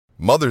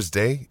Mother's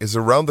Day is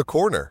around the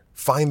corner.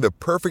 Find the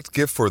perfect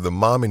gift for the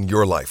mom in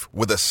your life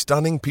with a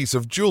stunning piece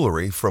of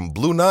jewelry from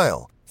Blue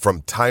Nile.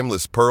 From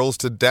timeless pearls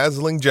to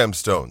dazzling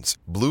gemstones,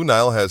 Blue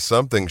Nile has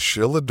something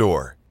she'll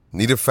adore.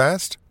 Need it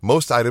fast?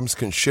 Most items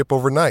can ship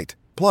overnight.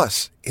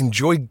 Plus,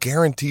 enjoy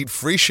guaranteed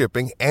free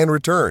shipping and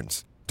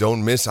returns.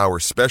 Don't miss our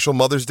special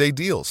Mother's Day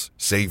deals.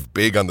 Save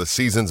big on the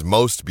season's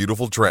most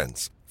beautiful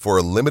trends. For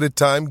a limited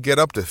time, get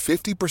up to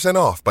 50%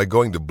 off by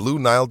going to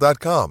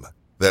BlueNile.com.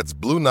 That's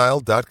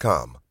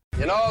BlueNile.com.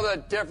 You know the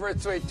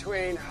difference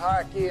between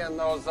hockey and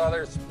those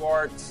other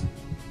sports?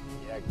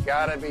 You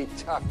gotta be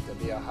tough to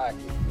be a hockey.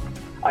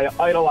 I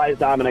idolize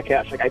Dominik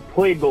Hasek. I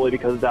played goalie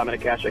because of Dominik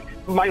Hasek.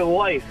 My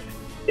life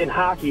in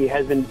hockey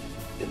has been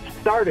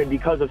started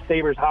because of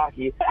Sabres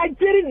hockey. I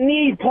didn't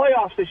need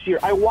playoffs this year.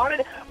 I wanted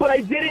it, but I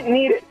didn't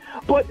need it.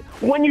 But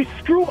when you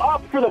screw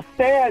up for the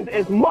fans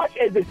as much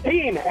as this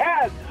team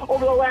has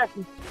over the last,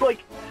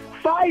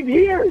 5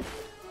 years,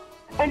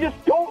 and just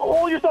don't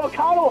hold yourself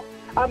accountable,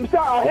 I'm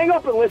sorry. I'll hang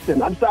up and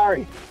listen. I'm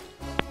sorry.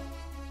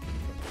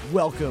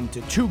 Welcome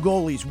to Two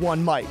Goalies,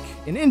 One Mic,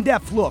 an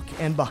in-depth look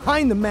and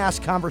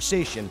behind-the-mask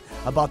conversation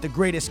about the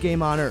greatest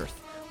game on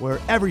earth, where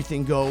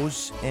everything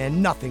goes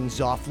and nothing's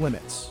off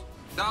limits.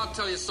 Now I'll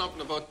tell you something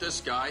about this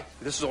guy.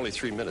 This is only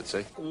 3 minutes,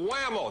 eh?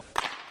 Whammo!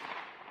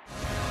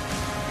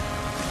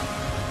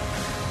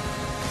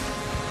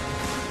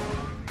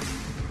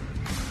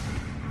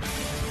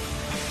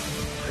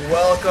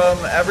 Welcome,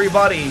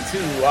 everybody,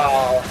 to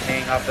I'll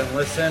Hang Up and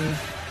Listen.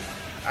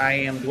 I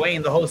am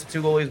Dwayne, the host of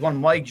Two Goalies, One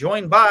Mic,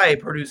 joined by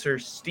producer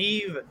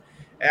Steve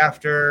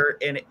after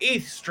an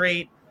 8th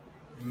straight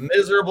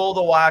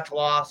miserable-to-watch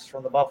loss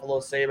from the Buffalo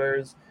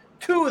Sabres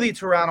to the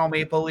Toronto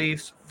Maple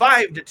Leafs,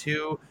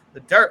 5-2. The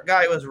dark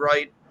guy was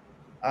right,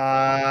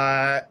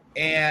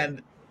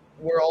 and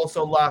we're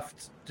also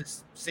left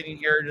just sitting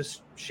here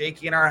just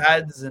shaking our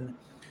heads and,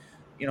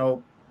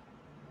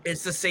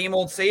 it's the same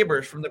old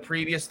Sabres from the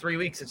previous 3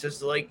 weeks. It's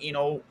just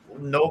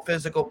no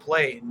physical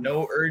play,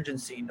 no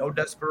urgency, no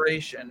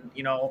desperation.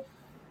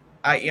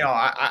 I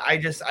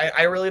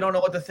really don't know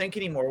what to think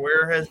anymore.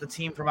 Where has the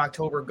team from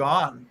October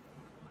gone,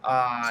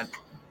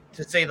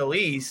 to say the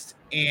least?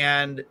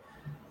 And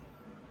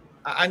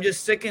I'm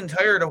just sick and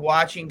tired of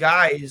watching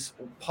guys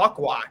puck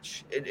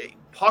watch.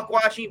 Puck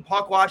watching.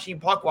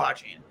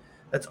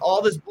 That's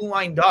all this blue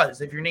line does.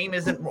 If your name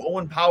isn't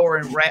Owen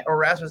Power or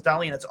Rasmus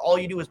Dahlin, that's all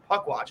you do is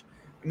puck watch.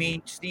 I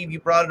mean, Steve, you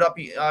brought it up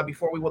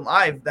before we went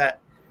live that,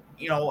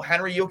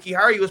 Henri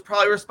Jokiharju was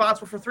probably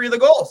responsible for 3 of the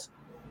goals.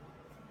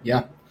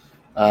 Yeah.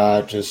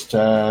 Just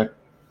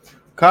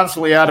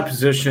constantly out of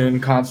position,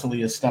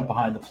 constantly a step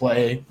behind the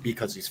play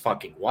because he's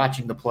fucking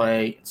watching the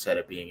play instead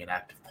of being an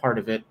active part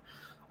of it.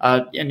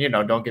 And,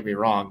 don't get me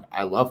wrong,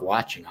 I love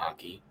watching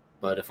hockey,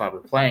 but if I were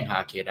playing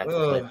hockey, I'd have to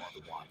play more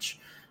than watch.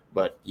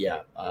 But,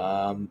 yeah.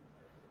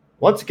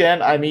 Once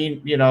again, I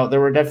mean, there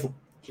were definitely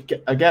 –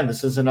 again,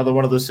 this is another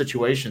one of those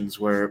situations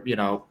where,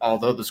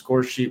 although the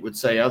score sheet would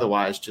say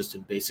otherwise, just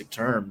in basic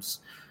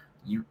terms,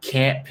 you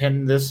can't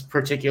pin this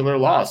particular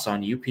loss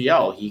on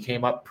UPL. He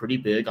came up pretty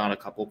big on a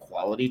couple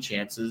quality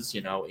chances,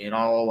 in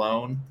all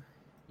alone.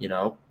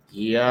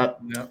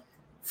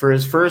 For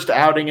his first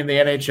outing in the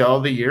NHL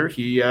of the year,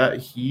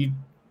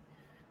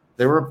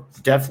 there were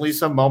definitely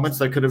some moments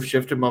that could have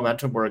shifted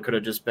momentum where it could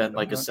have just been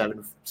like a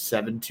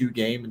 7-2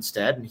 game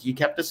instead, and he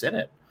kept us in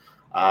it.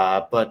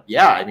 But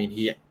yeah, I mean,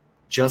 he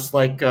just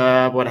like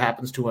what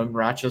happens to him in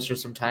Rochester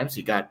sometimes,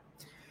 he got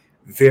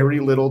very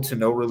little to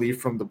no relief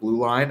from the blue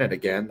line, and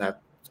again, that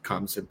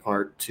comes in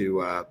part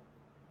to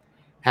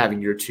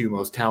having your 2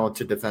 most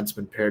talented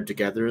defensemen paired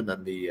together, and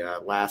then the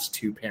last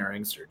 2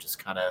 pairings are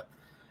just kind of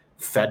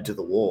fed to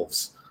the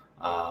wolves.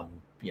 I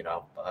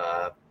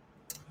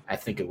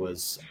think it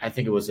was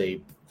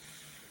a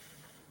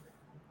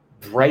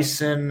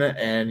Bryson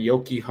and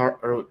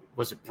or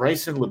was it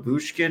Bryson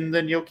Lyubushkin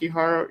then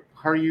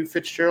Jokiharju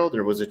Fitzgerald,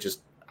 or was it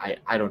just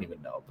I don't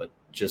even know, but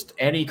just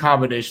any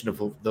combination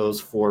of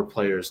those 4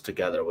 players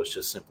together was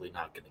just simply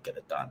not going to get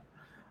it done.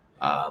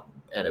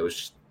 And it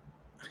was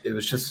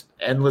just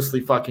endlessly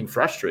fucking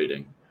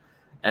frustrating.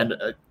 And,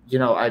 I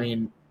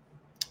mean,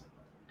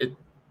 the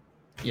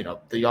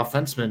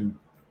offensemen,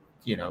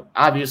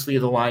 obviously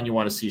the line you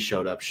want to see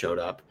showed up.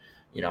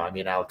 I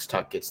mean, Alex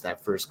Tuch gets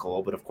that first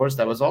goal, but of course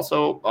that was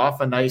also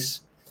off a nice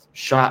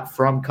shot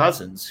from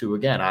Cousins, who,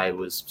 again, I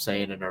was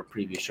saying in our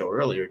previous show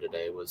earlier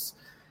today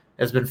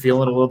has been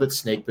feeling a little bit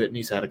snake bitten.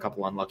 He's had a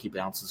couple unlucky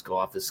bounces go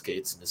off his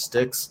skates and his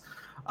sticks.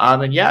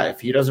 And yeah,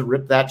 if he doesn't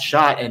rip that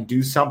shot and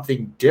do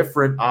something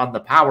different on the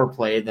power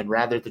play, then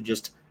rather than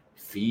just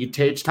feed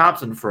Tage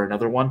Thompson for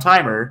another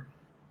one-timer,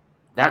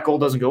 that goal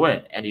doesn't go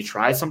in. And he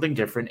tries something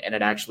different, and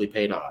it actually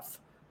paid off.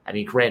 I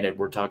mean, granted,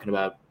 we're talking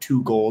about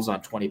 2 goals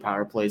on 20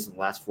 power plays in the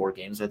last 4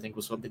 games, I think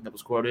was something that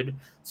was quoted.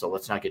 So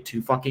let's not get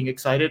too fucking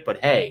excited. But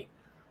hey,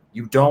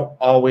 you don't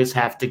always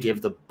have to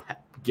give the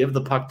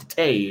puck to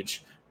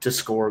Tage to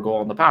score a goal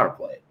on the power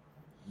play.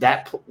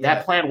 That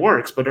plan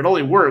works, but it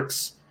only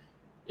works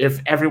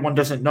if everyone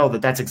doesn't know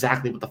that that's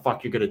exactly what the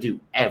fuck you're going to do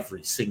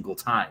every single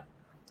time.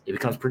 It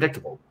becomes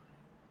predictable.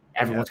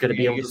 everyone's going to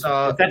be able to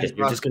saw, defend it.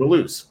 You're just going to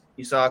lose.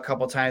 You saw a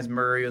couple times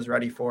Murray was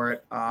ready for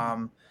it.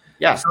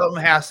 Yeah.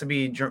 Something has to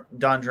be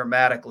done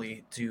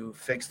dramatically to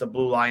fix the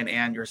blue line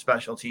and your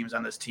special teams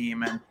on this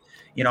team. And,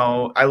 you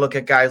know, I look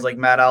at guys like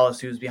Matt Ellis,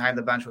 who's behind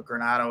the bench with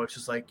Granato. It's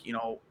just like, you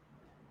know,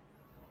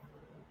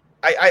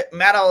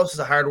 Matt Ellis is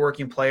a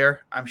hardworking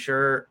player. I'm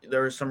sure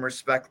there is some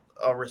respect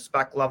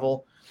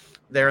level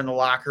there in the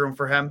locker room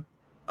for him.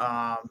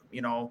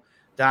 You know,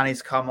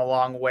 Donnie's come a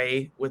long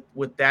way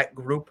with that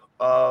group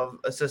of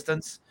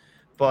assistants.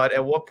 But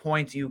at what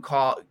point do you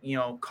call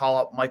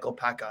up Michael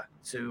Pekka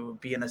to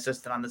be an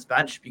assistant on this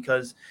bench?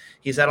 Because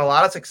he's had a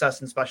lot of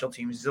success in special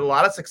teams. He's had a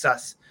lot of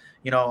success,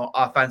 you know,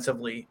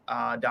 offensively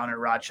down in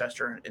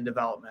Rochester in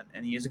development.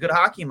 And he is a good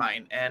hockey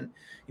mind. And,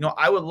 you know,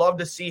 I would love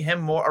to see him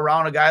more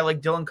around a guy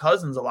like Dylan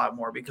Cousins a lot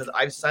more, because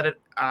I've said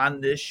it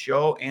on this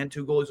show and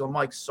Two Goalies on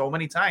Mike so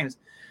many times.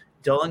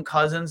 Dylan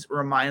Cousins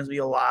reminds me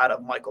a lot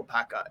of Michael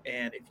Pekka.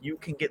 And if you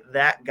can get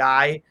that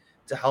guy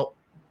to help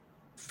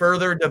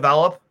further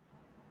develop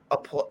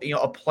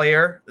a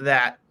player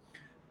that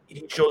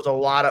he shows a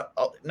lot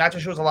of, not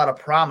just shows a lot of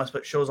promise,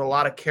 but shows a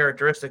lot of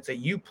characteristics that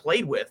you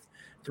played with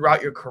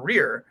throughout your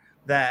career,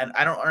 then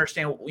I don't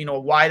understand, you know,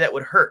 why that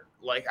would hurt.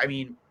 Like, I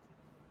mean,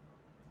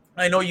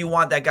 I know you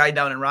want that guy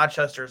down in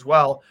Rochester as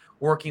well,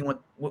 working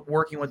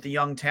with the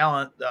young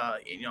talent,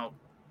 you know,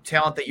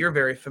 talent that you're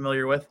very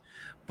familiar with.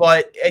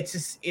 But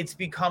it's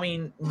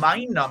becoming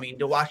mind-numbing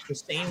to watch the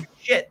same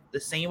shit,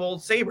 the same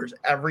old Sabres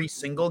every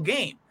single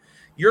game.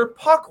 You're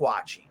puck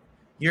watching.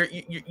 The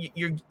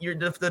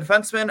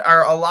defensemen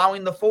are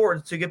allowing the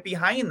forwards to get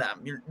behind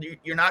them.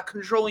 You're not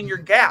controlling your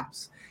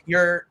gaps.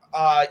 You're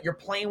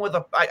playing with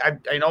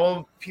I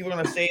know people are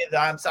going to say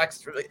that I'm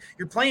sexist.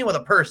 You're playing with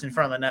a person in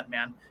front of the net,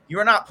 man. You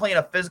are not playing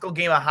a physical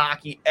game of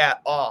hockey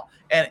at all,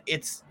 and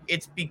it's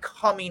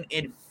becoming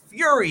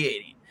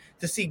infuriating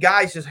to see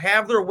guys just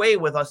have their way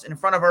with us in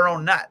front of our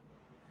own net.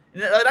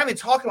 And I'm not even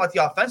talking about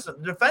the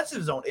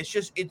defensive zone. It's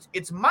just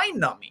it's mind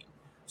numbing.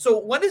 So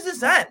when does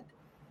this end?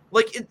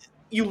 Like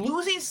you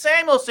losing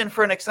Samuelsson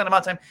for an extended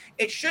amount of time,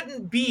 it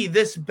shouldn't be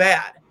this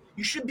bad.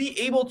 You should be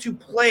able to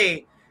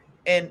play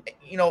and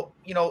you know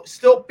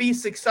still be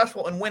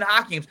successful and win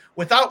hockey games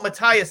without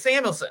Matthias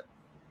Samuelsson.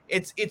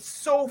 It's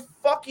so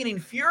fucking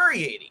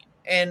infuriating.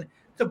 And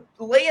to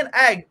lay an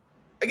egg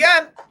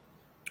again,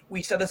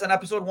 we said this on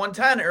episode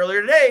 110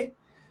 earlier today.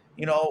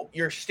 You know,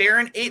 you're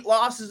staring 8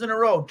 losses in a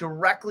row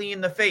directly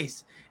in the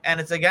face, and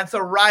it's against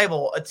a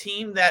rival, a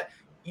team that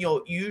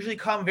you usually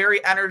come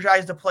very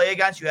energized to play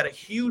against. You had a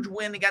huge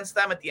win against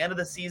them at the end of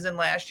the season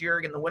last year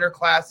in the Winter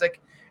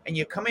Classic, and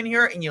you come in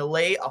here and you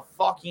lay a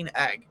fucking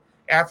egg.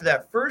 After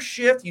that first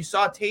shift, you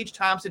saw Tage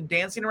Thompson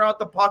dancing around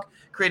the puck,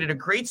 created a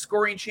great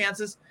scoring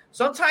chances.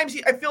 Sometimes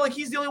I feel like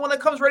he's the only one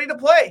that comes ready to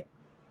play,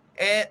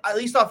 and at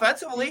least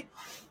offensively,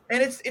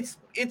 and it's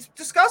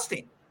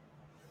disgusting.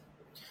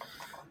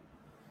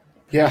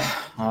 Yeah,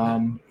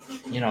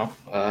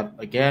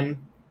 again,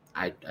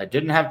 I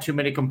didn't have too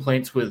many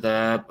complaints with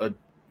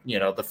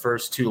the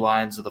first 2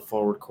 lines of the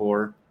forward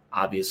core.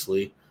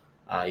 Obviously,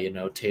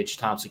 Tage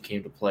Thompson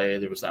came to play.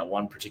 There was that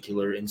one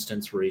particular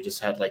instance where he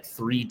just had like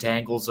 3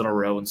 dangles in a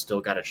row and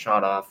still got a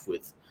shot off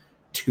with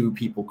 2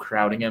 people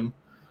crowding him.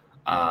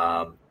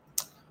 But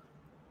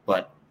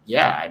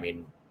yeah, I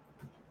mean,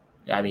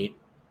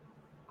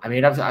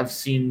 I've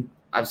seen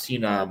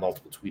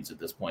multiple tweets at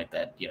this point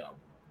that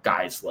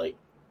guys like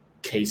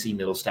Casey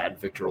Middlestat and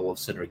Victor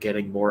Olofsson are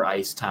getting more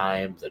ice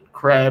time than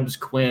Krebs,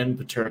 Quinn,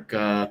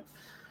 Peterka,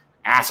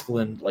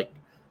 Asplund. Like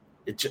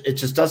it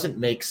just doesn't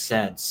make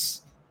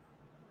sense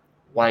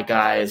why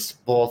guys,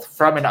 both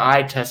from an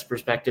eye test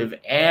perspective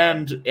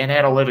and an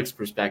analytics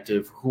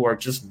perspective, who are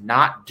just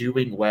not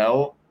doing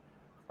well,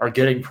 are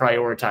getting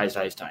prioritized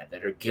ice time,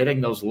 that are getting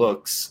those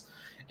looks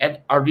and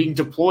are being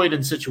deployed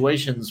in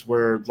situations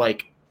where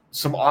like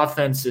some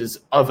offense is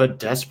of a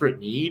desperate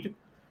need,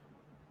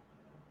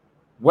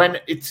 when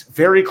it's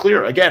very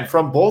clear, again,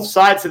 from both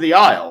sides of the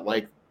aisle,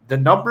 like the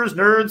numbers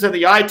nerds and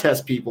the eye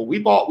test people,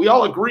 we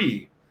all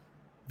agree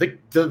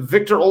the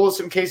Victor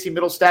Olofsson, Casey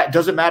Middlestat,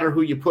 doesn't matter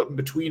who you put in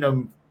between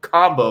them,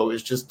 combo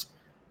is just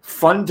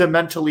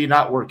fundamentally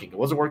not working. It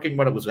wasn't working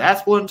when it was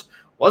Asplund,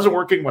 wasn't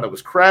working when it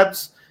was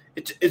Krebs.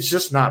 It's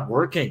just not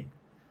working.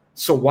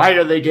 So why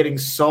are they getting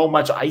so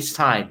much ice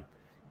time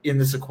in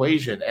this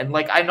equation? And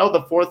like, I know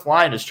the fourth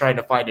line is trying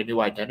to find a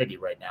new identity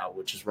right now,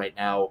 which is right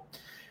now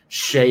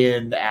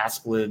Sheahan,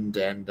 Asplund,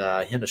 and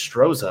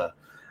Hinostroza,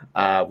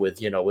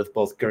 with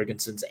both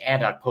Girgensons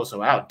and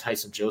Okposo out.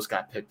 Tyson Jost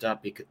got picked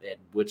up,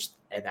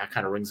 and that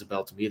kind of rings a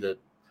bell to me that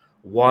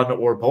one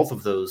or both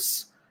of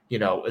those,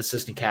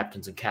 assistant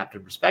captains and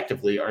captain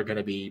respectively are going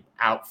to be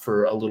out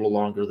for a little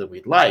longer than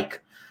we'd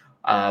like.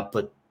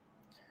 But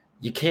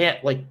you can't,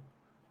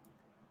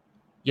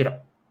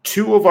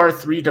 2 of our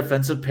 3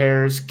 defensive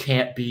pairs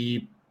can't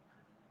be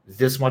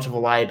this much of a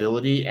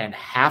liability, and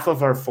half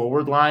of our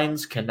forward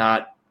lines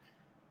cannot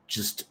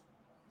just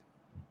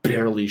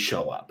barely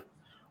show up.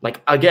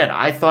 Like, again,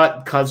 I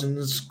thought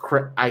Cousins,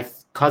 Quinn, and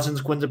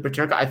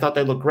Peterka, I thought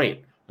they looked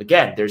great.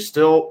 Again,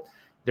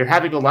 they're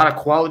having a lot of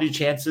quality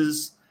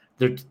chances.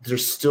 they're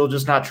still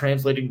just not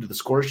translating to the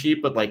score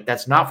sheet, but like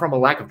that's not from a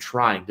lack of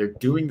trying. They're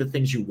doing the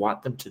things you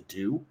want them to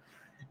do.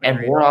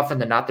 And more often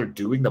than not, they're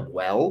doing them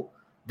well.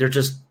 They're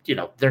just,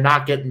 they're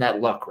not getting that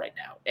luck right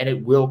now. And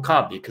it will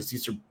come because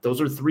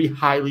those are three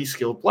highly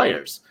skilled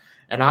players.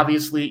 And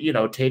obviously,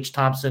 Tage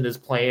Thompson is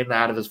playing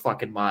out of his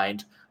fucking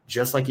mind,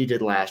 just like he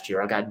did last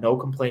year. I got no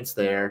complaints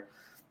there.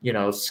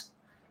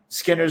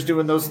 Skinner's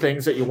doing those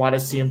things that you want to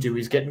see him do.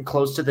 He's getting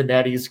close to the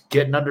net. He's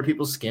getting under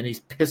people's skin.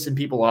 He's pissing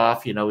people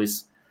off.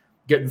 He's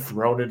getting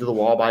thrown into the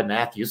wall by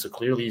Matthews. So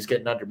clearly he's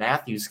getting under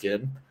Matthews'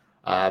 skin.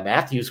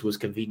 Matthews was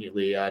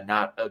conveniently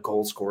not a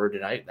goal scorer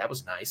tonight. That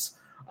was nice.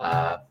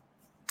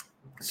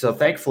 So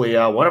thankfully,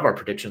 one of our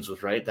predictions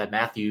was right, that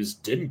Matthews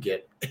didn't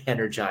get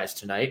energized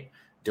tonight.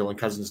 Dylan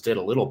Cousins did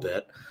a little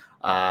bit.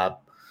 But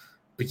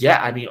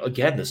yeah, I mean,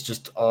 again, this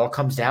just all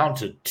comes down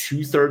to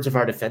 2/3 of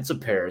our defensive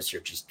pairs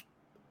are just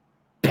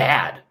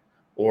bad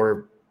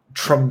or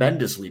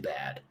tremendously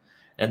bad.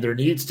 And there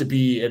needs to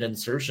be an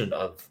insertion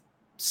of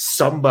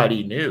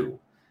somebody new,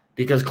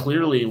 because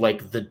clearly,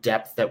 like, the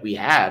depth that we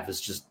have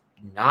is just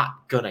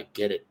not going to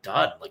get it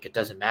done. Like, it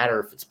doesn't matter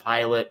if it's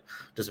Pilot,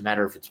 doesn't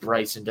matter if it's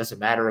Bryson, doesn't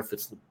matter if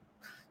it's,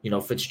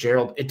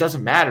 Fitzgerald. It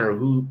doesn't matter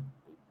who.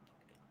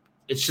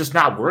 It's just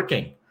not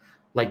working.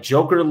 Like,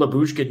 Joker and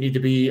Lyubushkin need to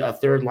be a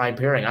third line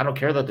pairing. I don't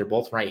care that they're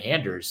both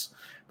right-handers,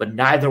 but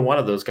neither one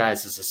of those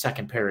guys is a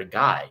second pairing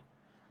guy.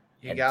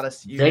 They got to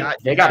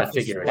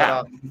figure it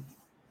out.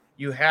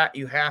 You have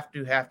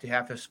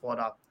to split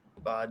up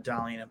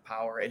Dahlin and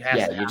Power. It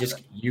has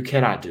to. You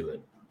cannot do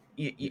it.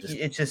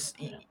 It's just.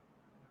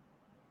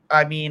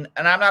 I mean,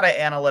 and I'm not an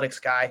analytics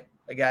guy.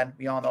 Again,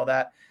 we all know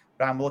that.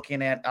 But I'm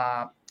looking at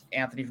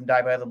Anthony from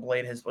Die by the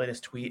Blade, his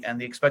latest tweet, and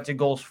the expected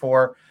goals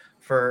for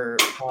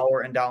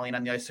Power and Dahlin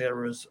on the ice together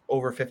was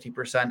over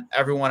 50%.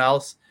 Everyone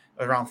else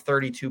was around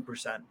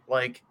 32%.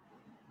 Like,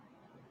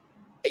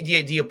 do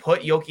you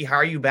put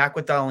Jokiharju back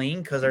with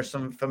Dahlin because there's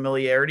some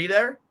familiarity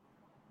there?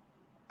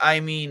 I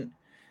mean,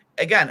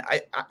 again,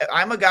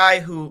 I'm a guy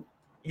who,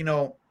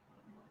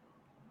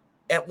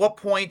 at what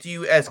point do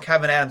you, as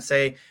Kevin Adams,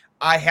 say,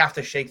 I have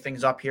to shake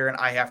things up here and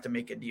I have to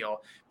make a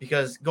deal?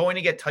 Because going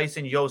to get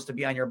Tyson Jost to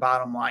be on your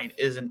bottom line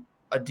isn't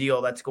a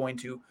deal that's going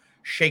to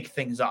shake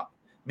things up.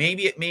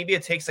 Maybe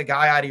it takes a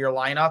guy out of your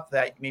lineup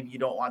that maybe you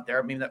don't want there.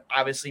 I mean, that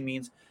obviously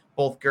means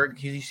both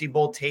because you see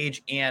both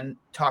Tage and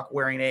Tuch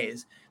wearing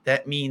A's.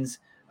 That means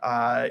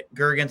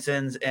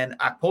Girgensons and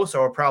Okposo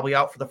are probably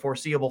out for the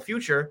foreseeable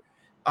future.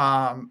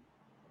 And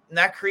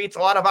that creates a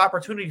lot of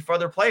opportunity for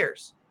other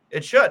players.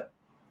 It should.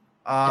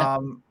 I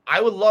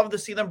would love to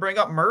see them bring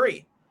up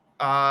Murray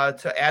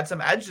to add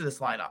some edge to this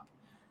lineup.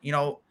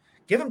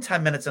 Give him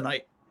 10 minutes a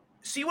night.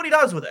 See what he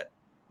does with it.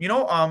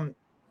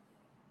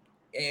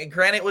 And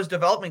granted, it was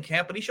development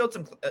camp, but he showed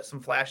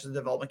some flashes of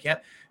development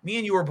camp. Me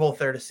and you were both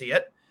there to see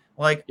it.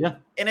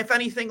 And if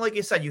anything, like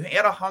you said, you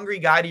add a hungry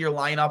guy to your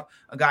lineup,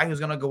 a guy who's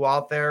going to go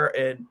out there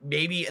and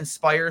maybe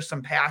inspire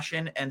some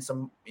passion and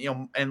some,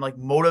 and like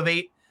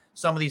motivate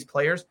some of these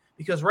players,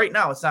 because right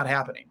now it's not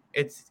happening.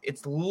 It's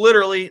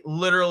literally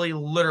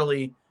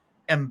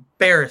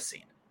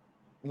embarrassing.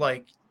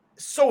 Like,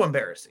 so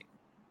embarrassing.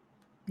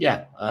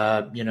 Yeah.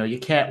 You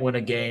can't win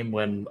a game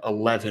when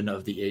 11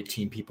 of the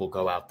 18 people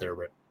go out there.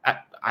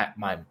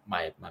 My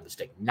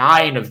mistake.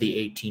 9 of the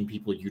 18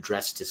 people you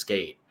dress to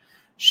skate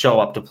show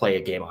up to play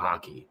a game of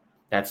hockey.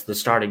 That's the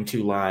starting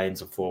 2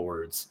 lines of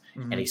forwards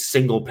and a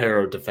single pair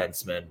of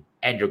defensemen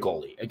and your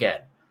goalie.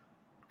 Again,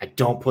 I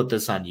don't put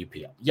this on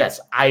UPL. Yes,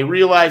 I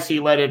realize he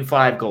let in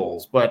 5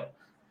 goals, but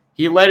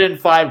he let in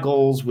 5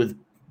 goals with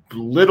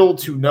little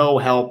to no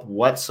help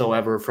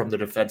whatsoever from the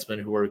defensemen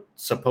who are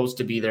supposed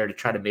to be there to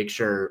try to make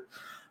sure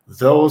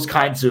those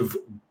kinds of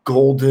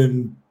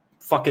golden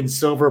fucking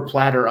silver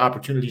platter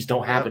opportunities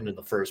don't happen in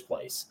the first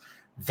place.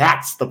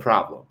 That's the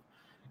problem.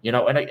 And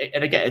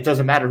again, it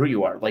doesn't matter who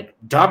you are. Like,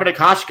 Dominik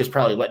Hasek is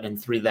probably letting in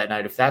 3 that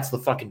night if that's the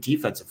fucking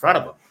defense in front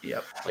of him.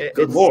 Yep. Like,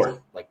 good Lord.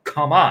 Like,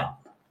 come on.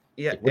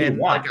 Yeah, like, what do you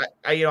want?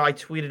 I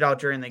tweeted out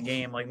during the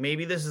game, like,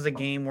 maybe this is a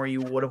game where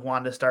you would have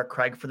wanted to start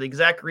Craig for the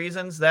exact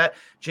reasons that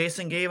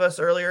Jason gave us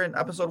earlier in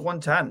episode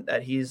 110,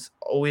 that he's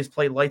always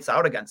played lights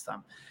out against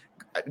them.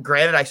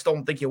 Granted, I still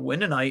don't think you'll win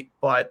tonight,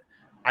 but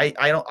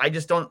I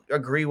just don't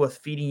agree with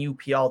feeding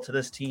UPL to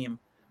this team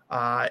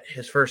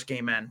his first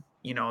game in.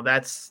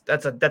 That's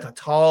a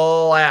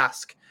tall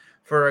ask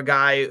for a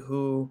guy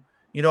who,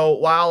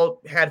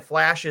 while had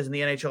flashes in the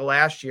NHL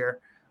last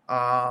year,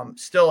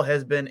 still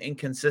has been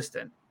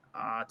inconsistent,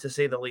 to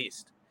say the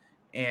least.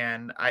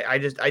 And I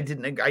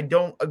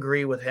don't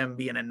agree with him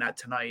being in net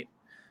tonight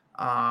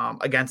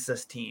against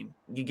this team.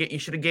 You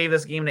should have gave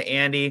this game to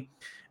Andy,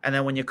 and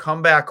then when you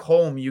come back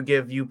home, you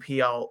give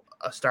UPL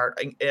a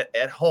start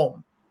at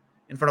home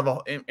in front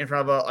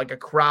of a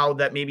crowd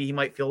that maybe he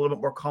might feel a little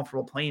bit more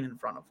comfortable playing in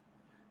front of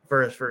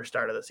for his first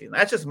start of the season.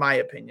 That's just my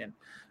opinion.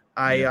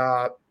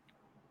 I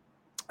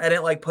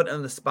didn't like putting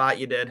in the spot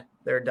you did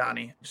there,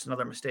 Donnie. Just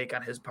another mistake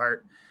on his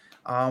part.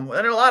 And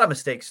there are a lot of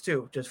mistakes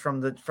too, just from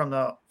the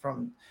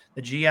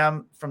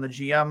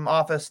GM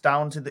office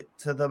down to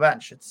the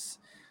bench. It's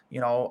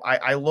You know,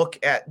 I look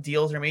at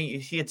deals. I mean,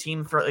 you see a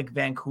team for like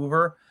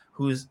Vancouver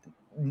who's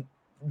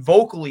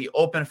vocally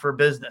open for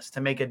business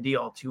to make a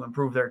deal to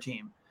improve their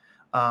team.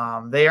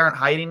 They aren't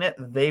hiding it.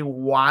 They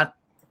want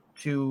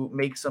to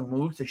make some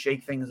moves to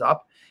shake things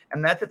up.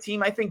 And that's a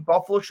team I think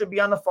Buffalo should be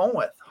on the phone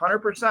with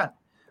 100%.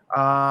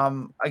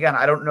 Again,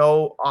 I don't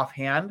know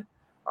offhand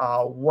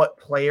what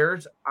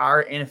players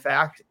are in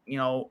fact, you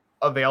know,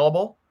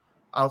 available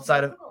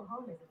outside of.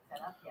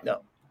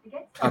 No.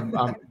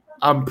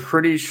 I'm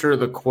pretty sure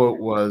the quote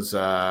was,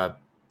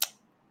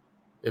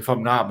 if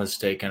I'm not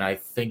mistaken, I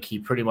think he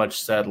pretty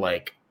much said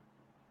like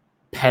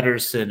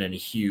Pedersen and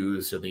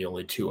Hughes are the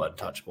only two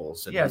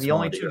untouchables. And yeah, the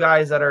only two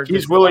guys that are.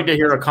 He's willing to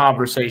hear a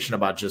conversation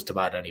about just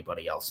about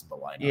anybody else in the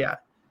lineup. Yeah,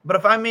 but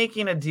if I'm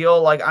making a deal,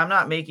 like I'm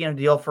not making a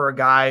deal for a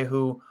guy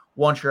who,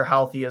 once you're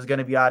healthy, is going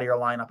to be out of your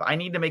lineup. I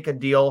need to make a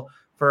deal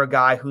for a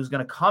guy who's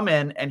going to come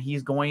in and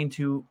he's going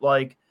to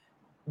like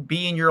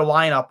be in your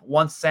lineup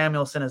once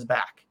Samuelsson is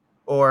back,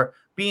 or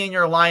be in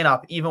your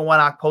lineup even when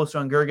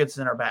Okposo and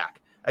Gergitsen are back.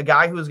 A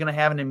guy who's going to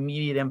have an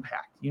immediate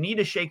impact. You need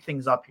to shake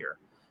things up here.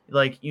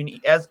 Like you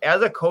need, as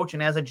a coach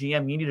and as a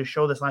GM, you need to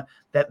show this line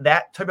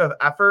that type of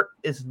effort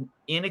is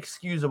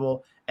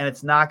inexcusable and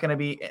it's not going to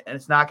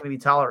be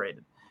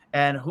tolerated.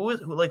 And who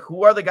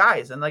are the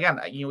guys? And again,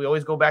 you know, we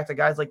always go back to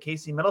guys like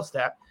Casey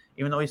Middlestat,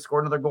 even though he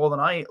scored another goal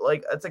tonight.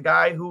 Like that's a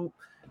guy who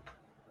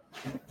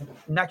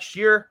next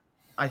year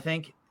I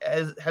think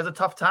has a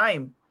tough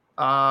time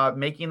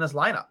making this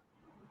lineup.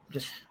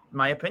 Just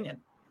my opinion.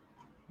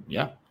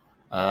 Yeah.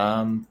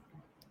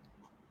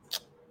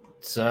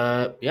 It's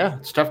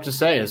tough to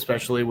say,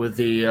 especially with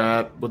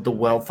the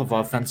wealth of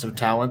offensive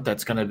talent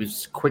that's going to be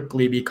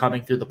quickly be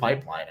coming through the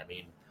pipeline. I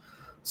mean,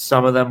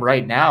 some of them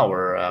right now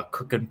are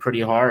cooking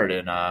pretty hard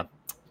in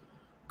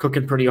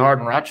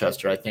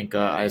Rochester. I think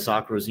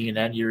Isaac Rosén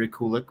and Yuri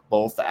Kulik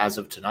both, as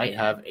of tonight,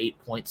 have 8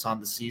 points on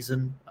the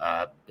season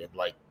in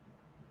like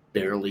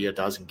barely a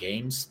dozen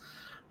games.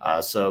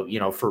 So you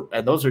know,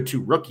 and those are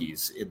two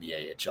rookies in the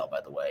AHL,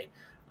 by the way.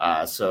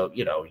 So,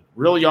 you know,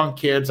 real young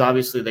kids,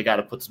 obviously they got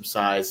to put some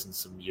size and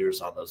some years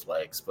on those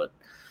legs, but,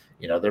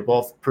 you know, they're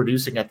both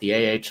producing at the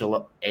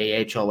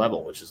AHL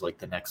level, which is like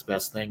the next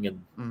best thing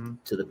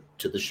to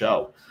the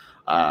show.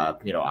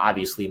 You know,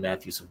 obviously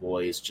Matthew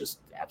Savoy is just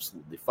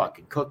absolutely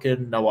fucking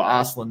cooking. Noah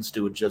Oslin's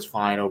doing just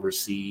fine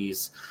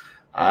overseas.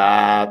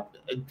 Around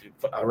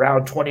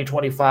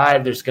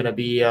 2025, there's going to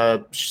be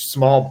a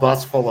small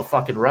bus full of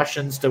fucking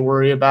Russians to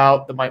worry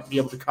about that might be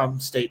able to come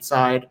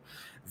stateside.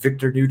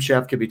 Victor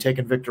Nuchev could be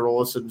taking Victor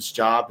Olsson's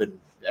job in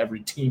every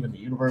team in the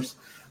universe.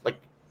 Like,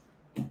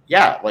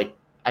 yeah, like,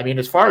 I mean,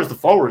 as far as the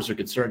forwards are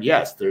concerned,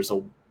 yes, there's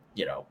a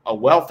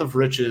wealth of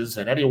riches,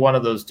 and any one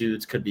of those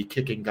dudes could be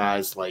kicking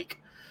guys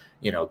like,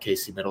 you know,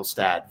 Casey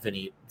Middlestat,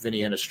 Vinny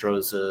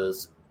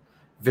Hinostroza's,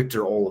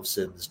 Victor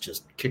Olofsson's,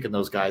 just kicking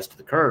those guys to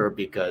the curb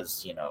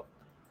because, you know,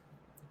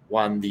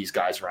 one, these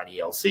guys are on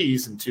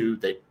ELCs, and two,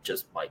 they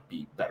just might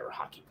be better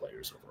hockey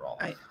players overall.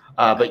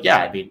 But yeah,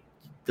 I mean,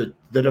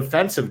 the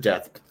defensive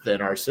depth in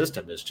our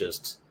system is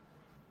just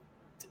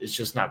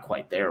not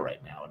quite there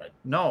right now.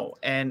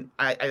 And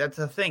I that's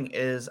the thing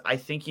is I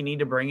think you need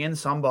to bring in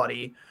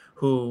somebody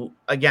who,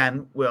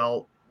 again,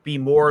 will be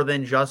more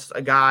than just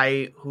a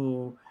guy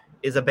who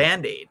is a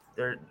Band-Aid.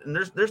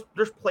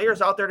 There's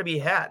players out there to be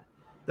had.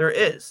 There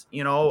is,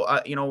 you know,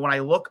 when I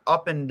look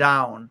up and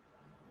down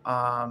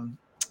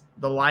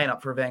the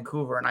lineup for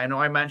Vancouver, and I know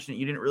I mentioned it,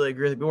 you didn't really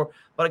agree with it before,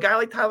 but a guy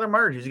like Tyler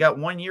Marge, he's got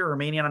 1 year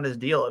remaining on his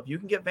deal. If you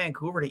can get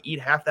Vancouver to eat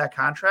half that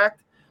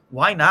contract,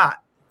 why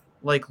not?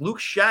 Like Luke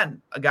Schenn,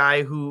 a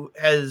guy who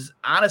has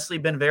honestly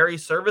been very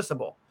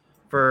serviceable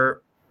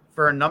for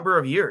a number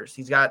of years.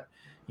 He's got,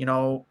 you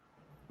know,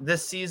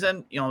 this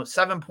season, you know,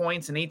 7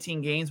 points in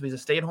 18 games, but he's a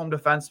stay-at-home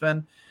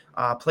defenseman,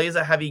 plays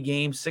a heavy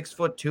game,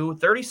 6'2",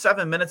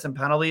 37 minutes in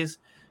penalties.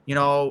 You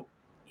know,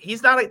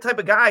 he's not a type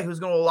of guy who's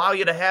going to allow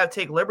you to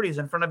take liberties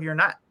in front of your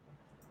net.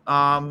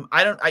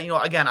 I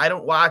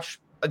don't watch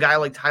a guy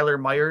like Tyler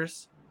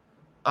Myers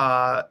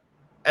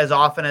as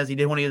often as he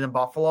did when he was in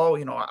Buffalo.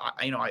 You know,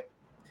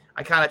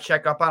 I kind of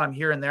check up on him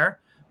here and there,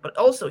 but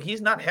also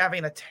he's not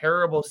having a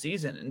terrible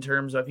season in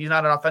terms of he's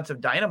not an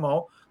offensive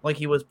dynamo like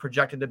he was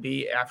projected to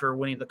be after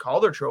winning the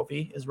Calder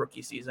Trophy his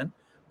rookie season.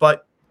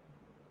 But,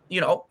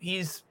 you know,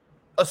 he's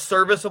a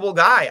serviceable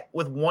guy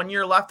with 1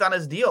 year left on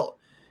his deal.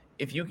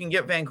 If you can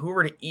get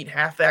Vancouver to eat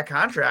half that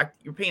contract,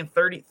 you're paying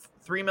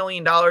 $33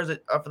 million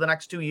for the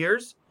next 2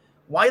 years.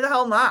 Why the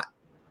hell not?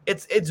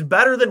 It's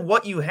better than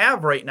what you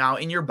have right now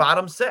in your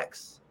bottom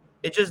six.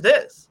 It just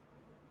is.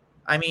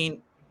 I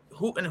mean,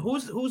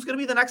 who's going to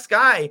be the next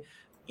guy?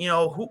 You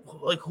know,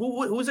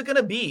 who's it going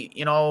to be?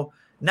 You know,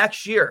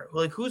 next year,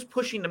 like who's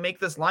pushing to make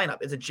this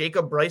lineup? Is it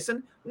Jacob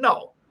Bryson?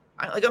 No,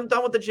 I'm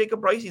done with the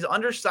Jacob Bryce. He's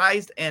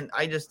undersized, and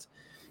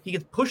he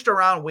gets pushed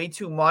around way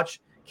too much.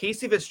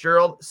 Casey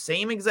Fitzgerald,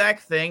 same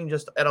exact thing,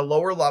 just at a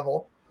lower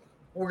level.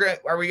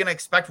 Are we gonna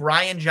expect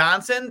Ryan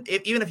Johnson?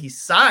 Even if he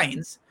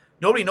signs,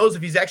 nobody knows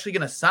if he's actually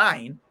gonna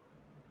sign.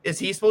 Is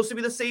he supposed to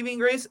be the saving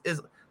grace?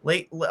 Is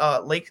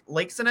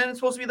Lakesonen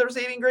supposed to be the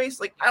saving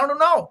grace? Like, I don't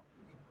know.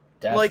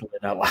 Definitely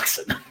not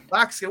Loxton.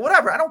 Loxton,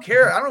 whatever. I don't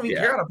care. I don't even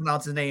care how to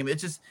pronounce his name.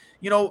 It's just,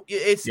 no,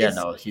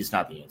 he's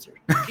not the answer.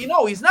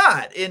 He's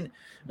not. And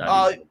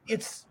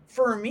it's,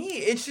 for me,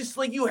 it's just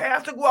like you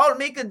have to go out and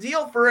make a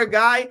deal for a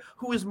guy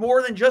who is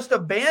more than just a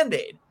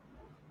Band-Aid.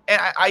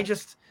 And I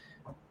just,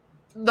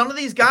 none of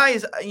these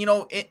guys,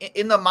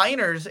 in the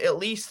minors, at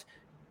least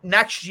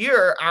next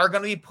year, are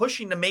going to be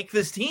pushing to make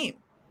this team.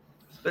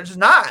 They're just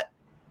not.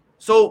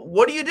 So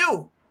what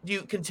do? Do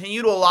you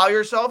continue to allow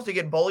yourself to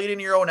get bullied in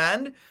your own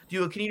end? Do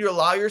you continue to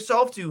allow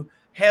yourself to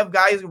have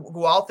guys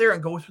go out there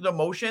and go through the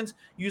motions,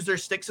 use their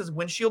sticks as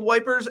windshield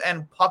wipers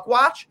and puck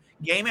watch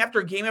game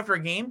after game after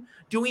game,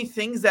 doing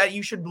things that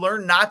you should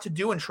learn not to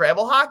do in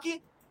travel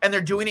hockey, and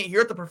they're doing it here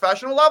at the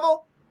professional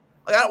level?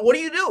 What do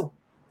you do?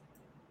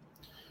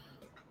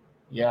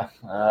 Yeah,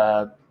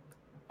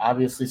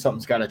 obviously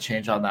something's got to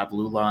change on that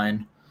blue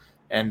line.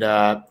 And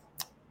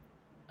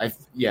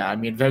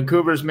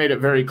Vancouver's made it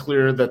very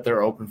clear that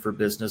they're open for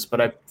business,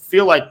 but I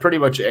feel like pretty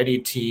much any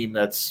team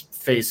that's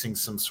facing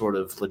some sort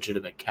of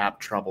legitimate cap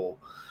trouble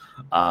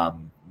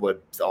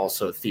would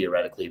also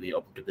theoretically be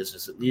open to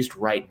business. At least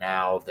right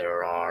now,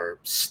 there are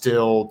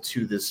still,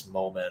 to this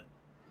moment,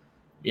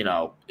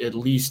 at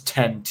least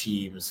 10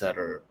 teams that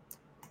are,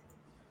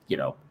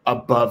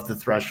 above the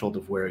threshold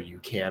of where you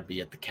can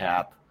be at the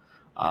cap.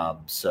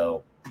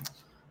 So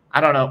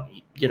I don't know,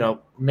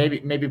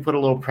 maybe put a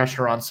little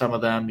pressure on some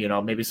of them,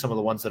 maybe some of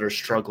the ones that are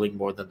struggling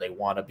more than they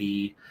want to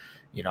be.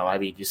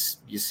 You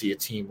see a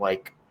team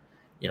like,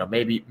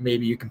 maybe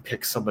you can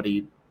pick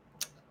somebody.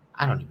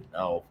 I don't even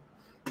know.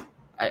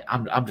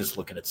 I'm just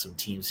looking at some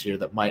teams here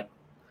that might,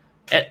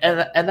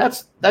 and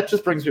that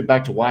just brings me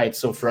back to why it's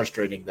so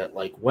frustrating that,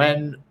 like,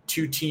 when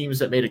two teams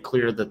that made it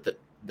clear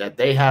that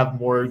they have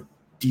more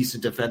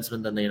decent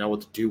defensemen than they know what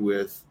to do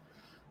with,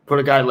 put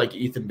a guy like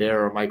Ethan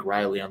Bear or Mike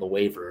Riley on the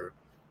waiver,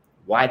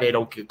 why they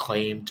don't get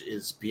claimed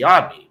is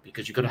beyond me,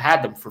 because you could have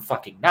had them for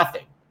fucking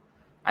nothing.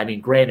 I mean,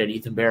 granted,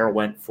 Ethan Bear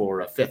went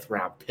for a 5th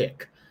round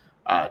pick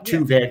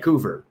to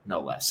Vancouver, no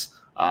less.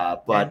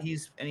 But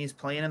he's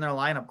playing in their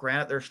lineup.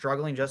 Granted, they're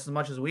struggling just as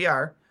much as we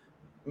are.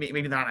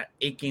 Maybe not an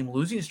 8-game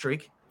losing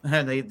streak.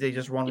 they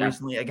just won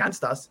recently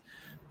against us.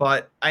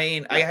 But I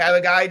mean, I have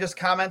a guy just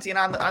commenting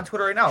on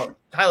Twitter right now.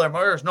 Tyler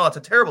Myers, no, it's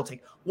a terrible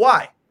take.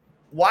 Why?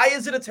 Why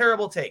is it a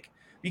terrible take?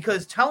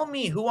 Because tell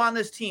me who on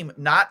this team,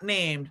 not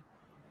named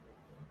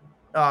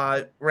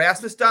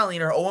Rasmus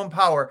Dahlin or Owen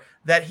Power,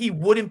 that he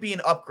wouldn't be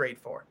an upgrade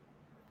for.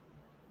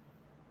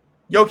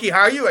 Yoki, how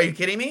are you? Are you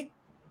kidding me?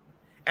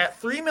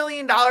 At $3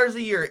 million a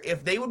year,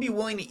 if they would be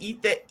willing to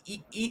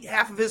eat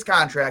half of his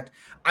contract,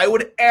 I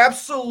would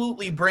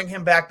absolutely bring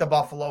him back to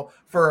Buffalo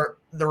for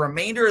the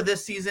remainder of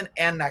this season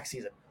and next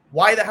season.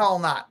 Why the hell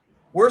not?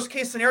 Worst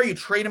case scenario, you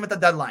trade him at the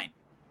deadline.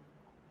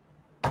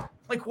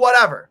 Like,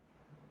 whatever.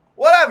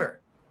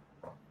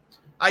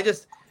 I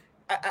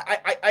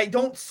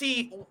don't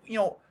see,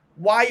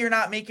 why you're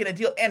not making a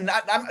deal. And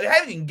I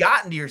haven't even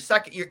gotten to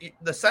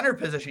the center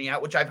position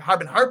yet, which I've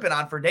been harping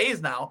on for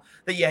days now,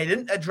 that I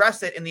didn't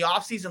address it in the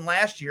offseason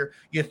last year.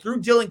 You threw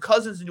Dylan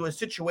Cousins into a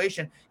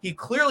situation he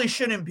clearly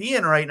shouldn't be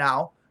in right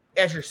now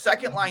as your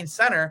second line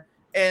center,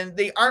 and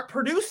they aren't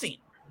producing.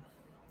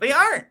 They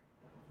aren't.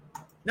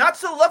 Not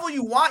to the level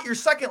you want your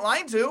second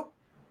line to.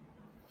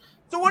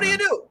 So what do you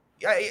do?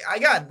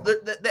 Again,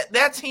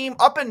 that team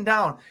up and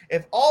down.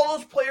 If all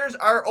those players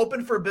are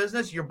open for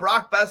business, you're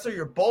Brock Besser,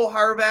 you're Bo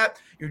Horvat,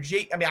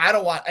 I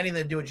don't want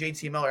anything to do with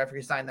JT Miller after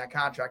he signed that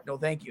contract. No,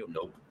 thank you.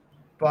 Nope.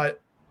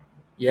 But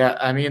yeah,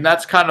 I mean,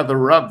 that's kind of the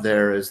rub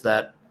there, is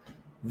that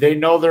they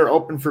know they're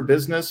open for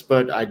business,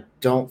 but I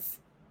don't,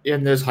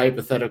 in this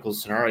hypothetical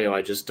scenario,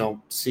 I just don't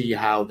see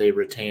how they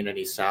retain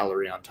any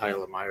salary on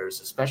Tyler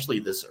Myers, especially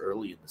this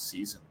early in the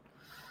season.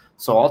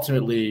 So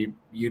ultimately,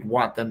 you'd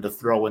want them to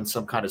throw in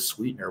some kind of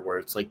sweetener where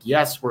it's like,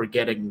 yes, we're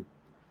getting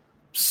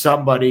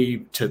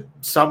somebody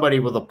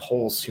with a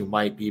pulse who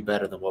might be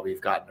better than what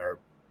we've got in our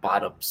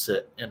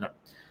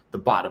the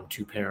bottom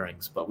two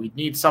pairings, but we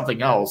need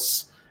something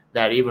else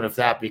that, even if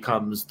that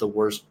becomes the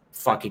worst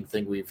fucking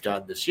thing we've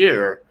done this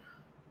year,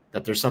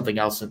 that there's something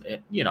else.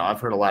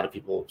 I've heard a lot of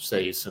people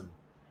say some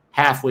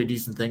halfway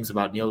decent things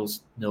about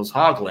Nils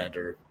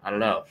Hoglander. I don't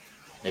know.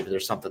 Maybe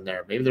there's something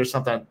there. Maybe there's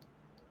something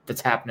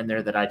that's happening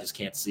there that I just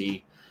can't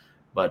see,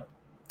 but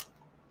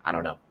I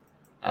don't know.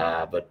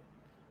 But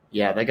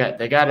yeah, they got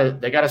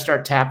to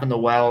start tapping the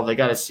well. They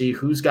got to see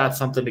who's got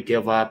something to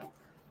give up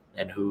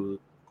and who.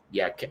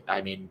 Yeah,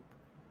 I mean,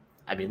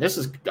 this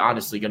is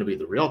honestly going to be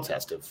the real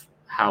test of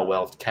how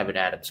well Kevyn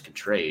Adams can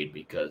trade,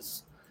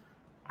 because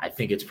I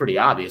think it's pretty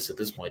obvious at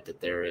this point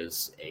that there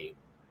is a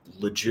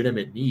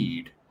legitimate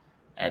need,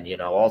 and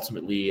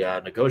ultimately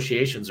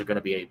negotiations are going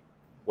to be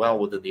well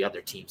within the other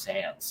team's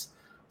hands.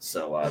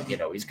 So,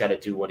 he's got to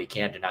do what he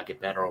can to not get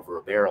bent over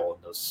a barrel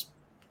in those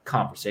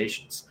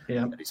conversations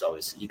that he's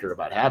always eager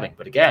about having.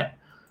 But again,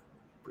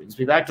 brings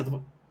me back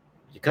to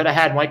you could have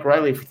had Mike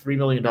Riley for $3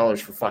 million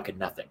for fucking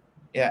nothing.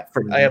 Yeah,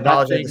 I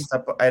apologize.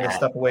 I had to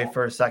step away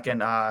for a second.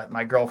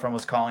 My girlfriend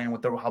was calling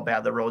with how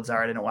bad the roads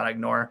are. I didn't want to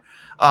ignore.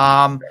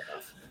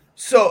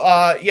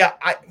 So,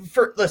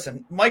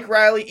 listen, Mike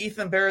Riley,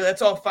 Ethan Bear,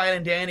 that's all fine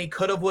and dandy.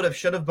 Could have, would have,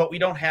 should have, but we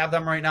don't have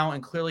them right now,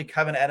 and clearly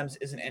Kevin Adams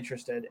isn't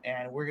interested.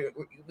 And we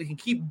can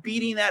keep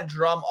beating that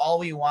drum all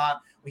we want.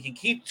 We can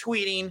keep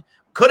tweeting.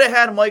 Could have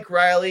had Mike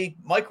Riley.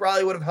 Mike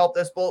Riley would have helped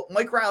us both.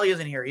 Mike Riley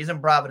isn't here. He's in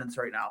Providence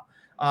right now.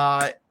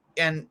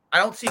 And I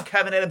don't see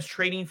Kevin Adams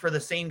trading for the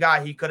same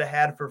guy he could have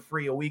had for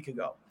free a week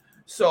ago.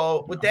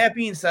 So, with that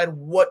being said,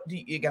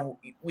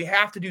 we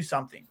have to do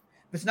something.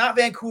 If it's not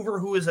Vancouver,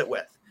 who is it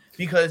with?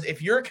 Because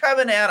if you're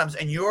Kevin Adams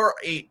and you're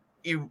a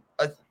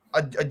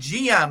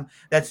GM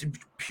that's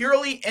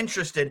purely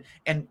interested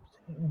in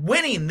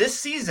winning this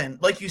season,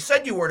 like you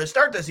said you were to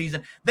start the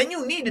season, then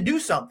you need to do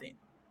something.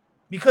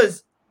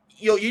 Because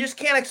you just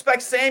can't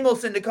expect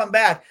Samuelsson to come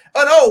back.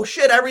 Oh, no,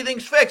 shit,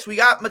 everything's fixed. We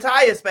got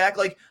Matthias back.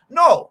 Like,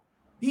 no,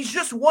 he's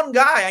just one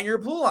guy on your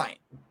blue line.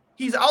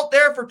 He's out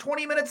there for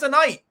 20 minutes a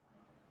night.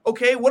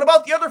 Okay, what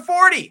about the other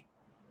 40?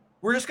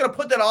 We're just going to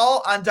put that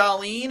all on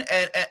Dahlin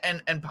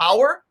and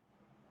Power?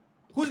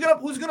 Who's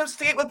gonna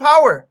skate with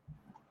Power?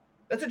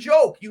 That's a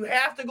joke. You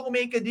have to go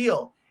make a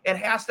deal. It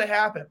has to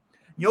happen.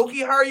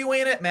 Yoki Haru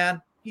ain't it, man.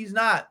 He's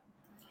not.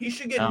 He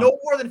should get no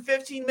more than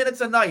 15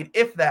 minutes a night,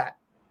 if that.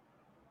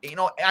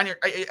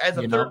 As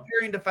a third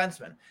pairing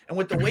defenseman. And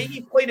with the way he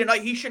played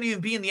tonight, he shouldn't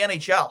even be in the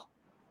NHL.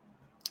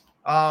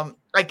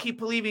 I keep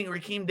believing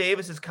Raheem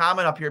Davis's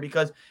comment up here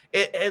because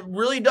it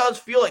really does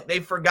feel like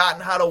they've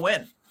forgotten how to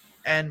win.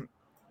 And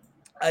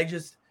I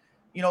just.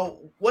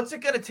 What's it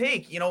going to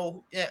take?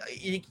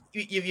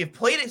 You've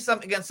played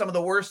against some of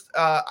the worst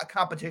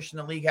competition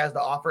the league has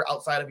to offer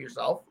outside of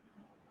yourself.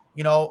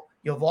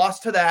 You've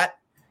lost to that.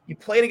 You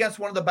played against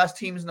one of the best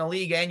teams in the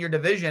league and your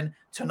division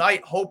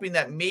tonight, hoping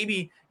that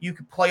maybe you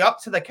could play up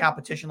to the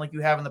competition like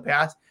you have in the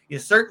past. You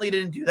certainly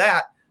didn't do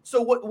that.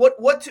 So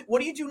what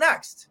do you do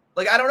next?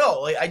 Like, I don't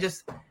know. Like,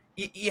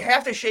 you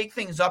have to shake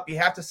things up. You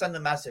have to send a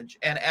message.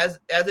 And as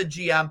a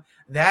GM,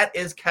 that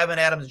is Kevin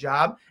Adams'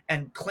 job.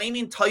 And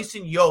claiming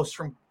Tyson Jost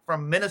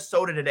from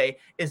Minnesota today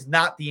is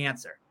not the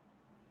answer.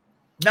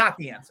 Not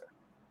the answer.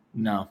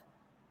 No.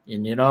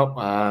 And,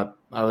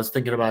 I was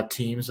thinking about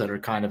teams that are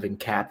kind of in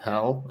cap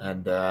hell.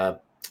 And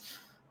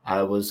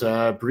I was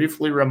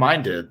briefly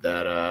reminded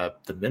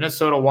that the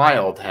Minnesota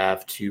Wild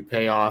have to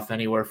pay off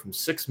anywhere from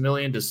 $6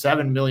 million to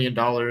 $7 million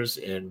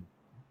in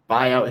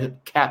buyout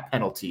cap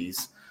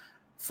penalties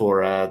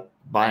for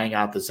buying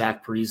out the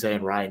Zach Parise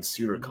and Ryan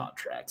Suter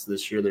contracts.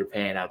 This year they're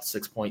paying out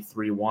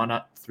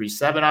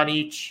 6.37 on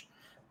each,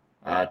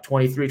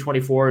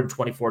 23-24 and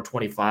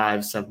 24-25,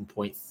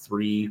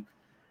 7.3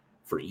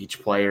 for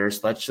each player.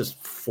 So that's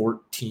just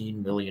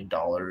 $14 million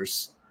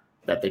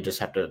that they just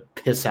have to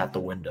piss out the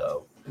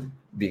window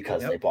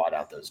because they bought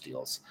out those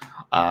deals.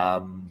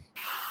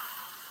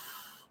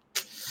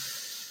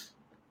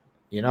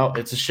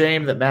 It's a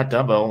shame that Matt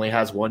Dumba only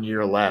has 1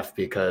 year left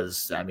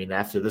because,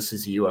 after this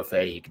is a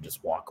UFA, he can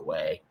just walk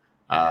away.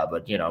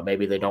 But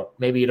maybe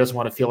he doesn't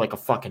want to feel like a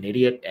fucking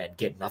idiot and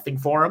get nothing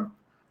for him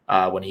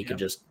when he can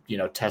just,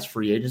 test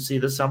free agency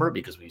this summer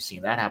because we've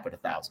seen that happen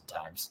 1,000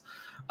 times.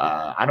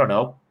 I don't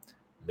know.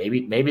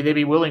 Maybe they'd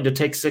be willing to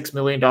take $6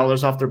 million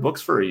off their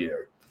books for a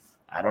year.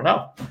 I don't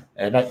know.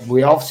 And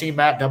we all seen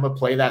Matt Dumba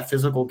play that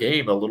physical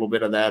game, a little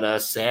bit of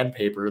that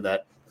sandpaper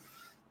that,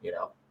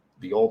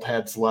 the old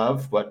heads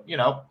love, but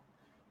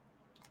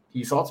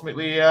he's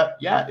ultimately,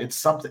 it's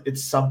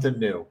something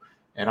new.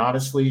 And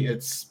honestly,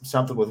 it's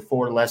something with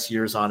 4 less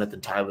years on it than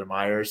Tyler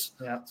Myers.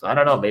 Yeah. So I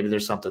don't know, maybe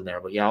there's something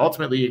there, but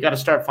ultimately you got to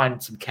start finding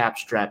some cap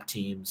strap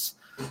teams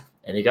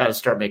and you got to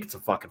start making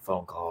some fucking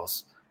phone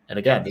calls. And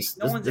again, this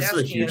is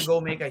a huge. To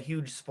go make a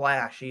huge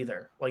splash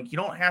either. Like, you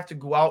don't have to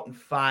go out and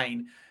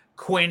find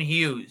Quinn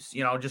Hughes,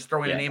 just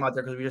throwing a name out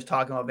there because we were just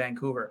talking about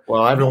Vancouver.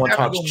 Well, everyone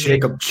talks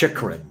Jacob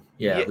Chychrun.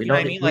 Yeah, we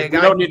don't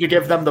need to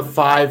give them the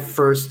 5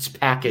 firsts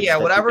package. Yeah,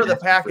 whatever the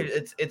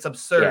package, it's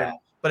absurd,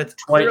 but it's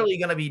clearly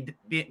going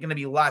to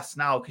be less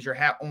now because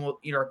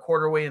you're a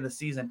quarter way in the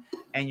season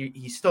and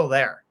he's still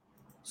there.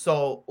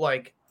 So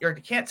you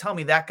can't tell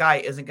me that guy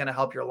isn't going to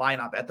help your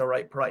lineup at the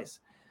right price.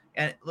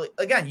 And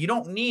again, you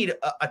don't need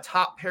a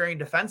top pairing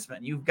defenseman.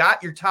 You've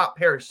got your top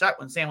pair set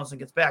when Samuelsson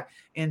gets back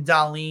in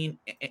Dahlin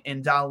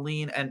and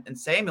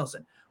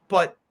Samuelsson.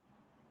 But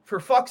for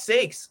fuck's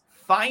sakes,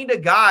 find a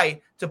guy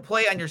to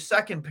play on your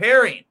second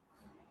pairing.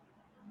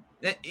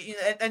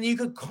 And you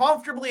could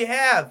comfortably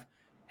have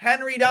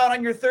Henry down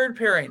on your third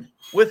pairing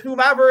with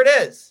whomever it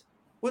is.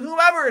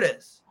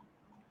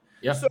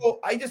 Yeah. So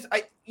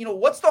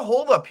what's the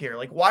holdup here?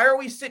 Like, why are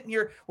we sitting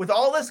here with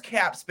all this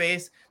cap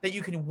space that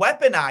you can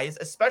weaponize,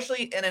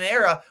 especially in an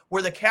era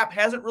where the cap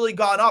hasn't really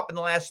gone up in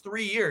the last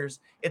 3 years?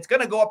 It's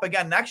going to go up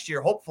again next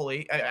year,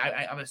 hopefully.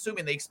 I'm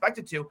assuming they expect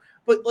it to.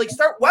 But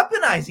start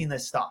weaponizing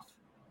this stuff.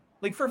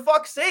 Like, for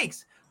fuck's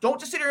sakes, don't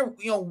just sit here,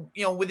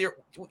 with your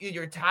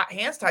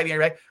hands tied behind your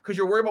back because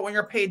you're worried about when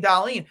you're paid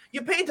Dahlin.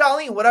 You pay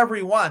Dahlin whatever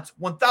he wants,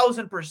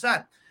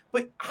 1,000%.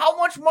 But how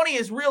much money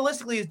is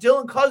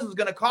Dylan Cousins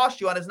going to cost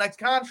you on his next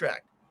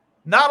contract?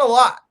 Not a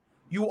lot.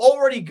 You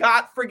already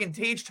got friggin'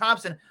 Tage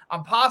Thompson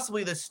on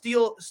possibly the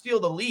steal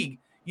the league.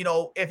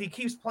 If he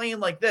keeps playing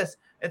like this,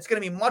 it's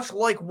going to be much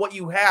like what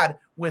you had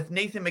with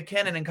Nathan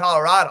McKinnon in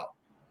Colorado.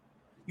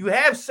 You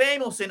have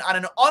Samuelson on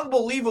an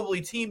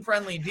unbelievably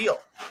team-friendly deal.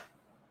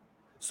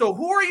 So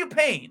who are you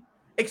paying?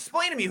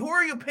 Explain to me, who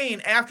are you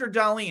paying after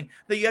Dahlin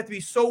that you have to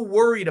be so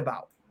worried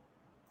about?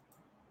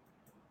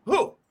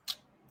 Who?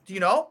 Do you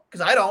know?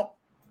 Because I don't.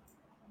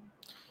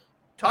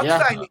 Tuck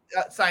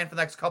signed for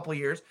the next couple of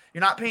years.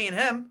 You're not paying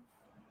him.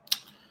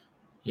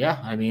 Yeah,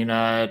 I mean,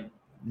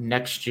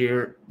 next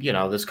year,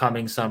 this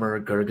coming summer,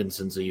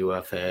 Gergensen's a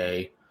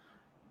UFA.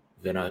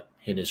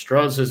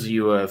 Hinestroza is a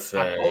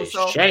UFA.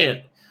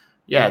 Shane,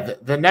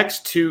 the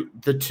next two,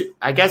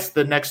 I guess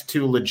the next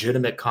two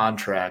legitimate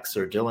contracts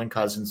are Dylan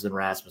Cousins and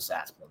Rasmus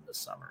Asplund this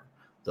summer.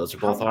 Those are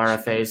both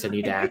RFAs that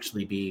need to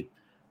actually be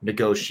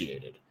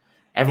negotiated.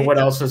 Everyone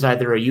else is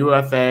either a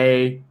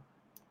UFA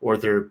or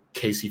they're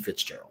Casey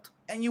Fitzgerald.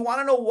 And you want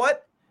to know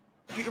what?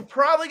 You're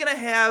probably going to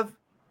have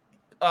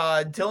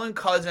Dylan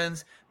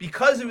Cousins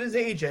because of his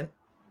agent.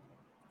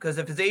 Because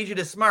if his agent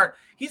is smart,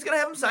 he's going to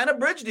have him sign a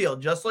bridge deal,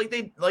 just like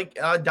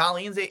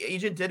Dahlin's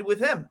agent did with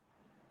him.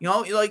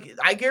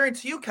 I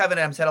guarantee you Kevin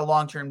Adams had a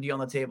long-term deal on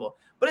the table.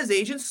 But his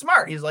agent's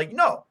smart. He's like,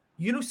 no,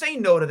 you say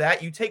no to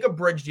that. You take a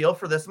bridge deal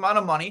for this amount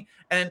of money,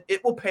 and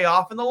it will pay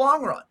off in the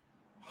long run.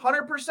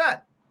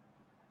 100%.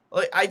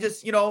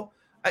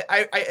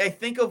 I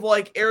think of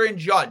Aaron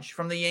Judge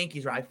from the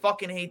Yankees. Right? I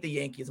fucking hate the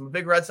Yankees. I'm a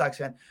big Red Sox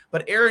fan.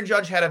 But Aaron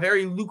Judge had a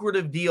very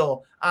lucrative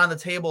deal on the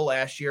table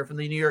last year from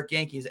the New York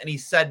Yankees, and he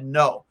said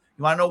no.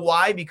 You want to know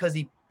why? Because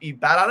he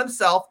bet on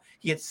himself.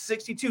 He hit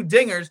 62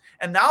 dingers,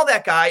 and now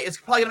that guy is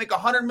probably going to make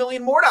 $100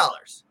 million more.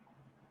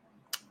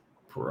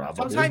 Probably.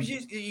 Sometimes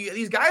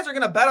these guys are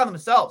going to bet on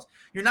themselves.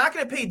 You're not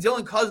going to pay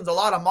Dylan Cousins a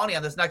lot of money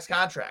on this next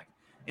contract.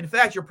 In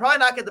fact, you're probably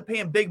not going to pay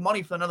him big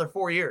money for another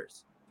 4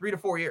 years, 3 to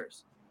 4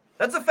 years.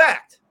 That's a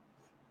fact.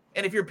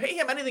 And if you're paying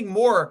him anything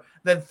more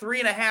than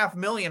 $3.5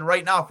 million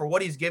right now for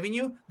what he's giving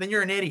you, then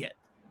you're an idiot.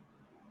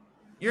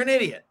 You're an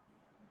idiot.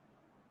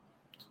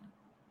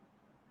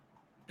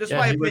 Just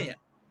my opinion.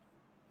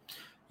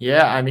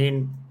 Yeah, I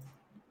mean,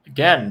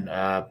 again,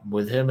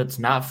 with him, it's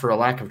not for a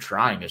lack of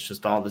trying. It's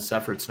just all this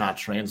effort's not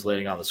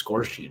translating on the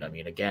score sheet. I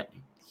mean,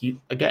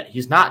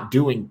 he's not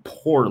doing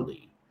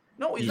poorly.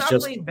 No, he's not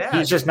playing bad.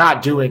 He's just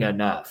not doing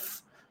enough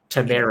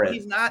to merit,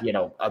 he's not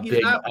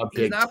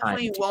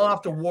playing well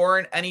enough to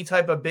warrant any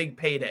type of big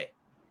payday.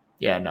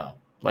 Yeah, no.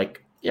 He's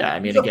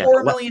a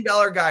 $4 million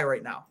guy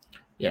right now.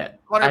 Yeah.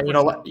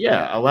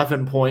 100%.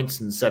 11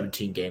 points in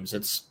 17 games.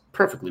 It's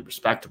perfectly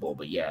respectable,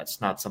 but yeah, it's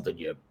not something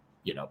you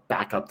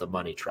back up the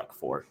money truck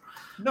for.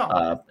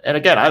 No. And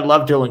again, I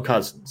love Dylan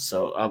Cousins.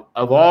 So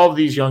of all of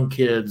these young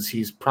kids,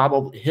 he's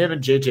probably him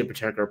and JJ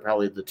Paterka are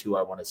probably the two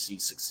I want to see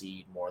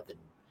succeed more than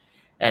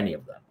any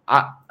of them.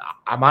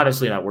 I'm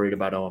honestly not worried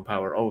about Owen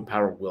Power. Owen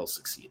Power will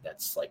succeed.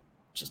 That's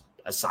just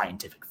a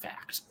scientific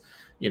fact.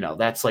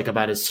 That's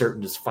about as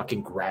certain as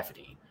fucking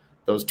gravity.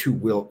 Those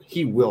two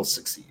he will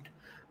succeed.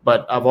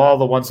 But of all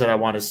the ones that I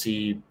want to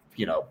see,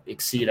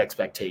 exceed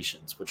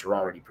expectations, which are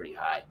already pretty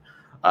high,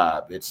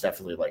 it's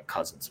definitely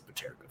Cousins and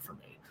Paterka for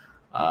me.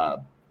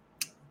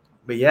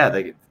 But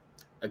yeah,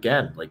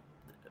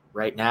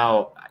 right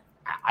now,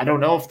 I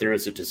don't know if there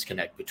is a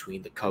disconnect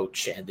between the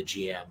coach and the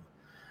GM.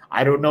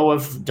 I don't know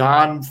if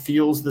Don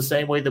feels the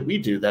same way that we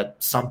do, that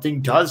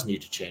something does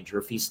need to change, or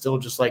if he's still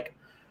just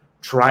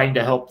trying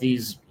to help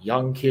these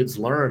young kids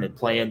learn and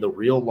play in the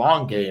real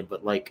long game.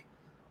 But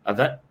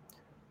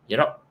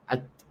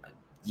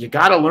you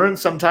got to learn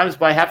sometimes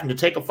by having to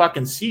take a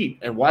fucking seat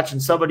and watching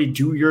somebody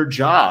do your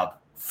job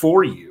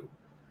for you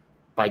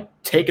by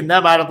taking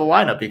them out of the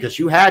lineup because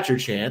you had your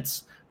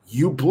chance,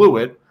 you blew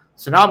it.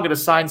 So now I'm going to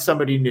sign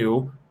somebody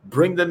new,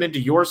 bring them into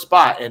your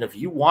spot. And if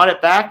you want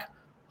it back,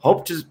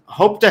 hope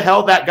to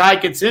hell that guy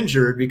gets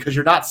injured because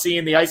you're not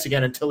seeing the ice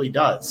again until he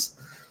does.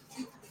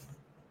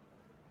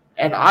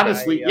 And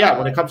honestly,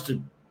 when it comes to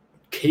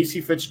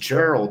Casey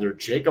Fitzgerald or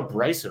Jacob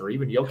Bryson or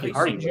even Yoki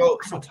Hardy.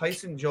 So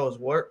Tyson Jones,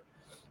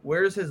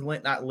 where's his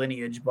not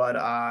lineage,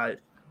 but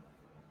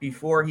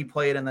before he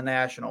played in the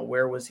National,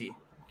 where was he?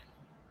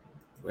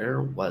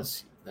 Where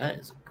was he? That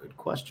is a good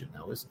question,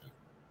 though, isn't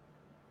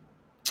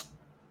it?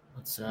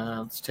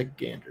 Let's take a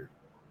gander.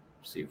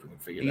 See if we can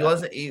figure that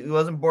out. He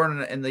wasn't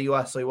born in the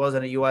U.S., so he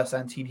wasn't a U.S.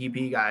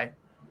 NTDP guy.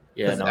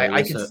 Yeah, no,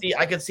 I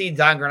could see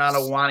Don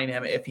Granato wanting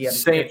him if he had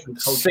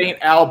St.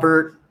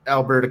 Albert,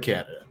 Alberta,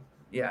 Canada.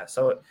 Yeah,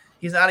 so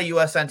he's not a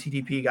U.S.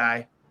 NTDP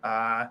guy.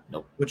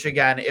 Nope. Which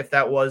again, if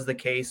that was the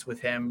case with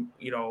him,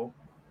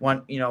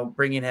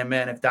 bringing him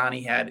in, if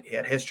Donnie had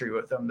history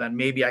with him, then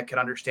maybe I could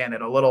understand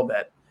it a little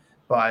bit.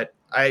 But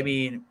I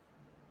mean,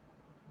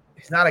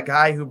 he's not a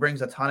guy who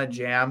brings a ton of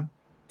jam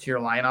to your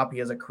lineup. He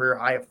has a career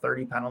high of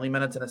 30 penalty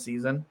minutes in a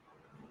season.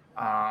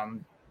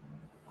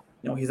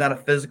 He's not a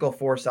physical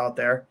force out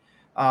there.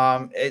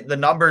 The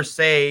numbers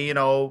say, and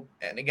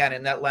again,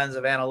 in that lens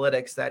of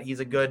analytics, that he's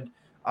a good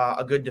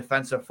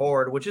defensive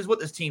forward, which is what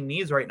this team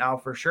needs right now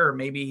for sure.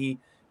 Maybe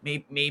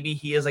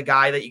he is a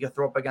guy that you can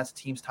throw up against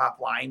a team's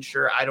top line.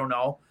 Sure. I don't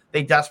know.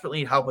 they desperately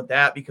need help with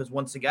that because,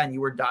 once again,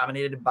 you were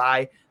dominated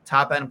by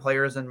top-end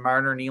players in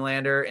Marner,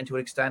 Nylander, and to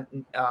an extent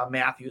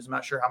Matthews. I'm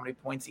not sure how many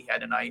points he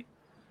had tonight.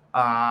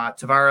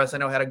 Tavares, I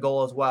know, had a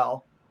goal as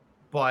well.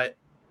 But,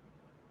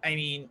 I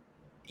mean,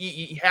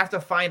 you have to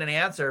find an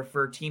answer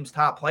for teams'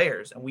 top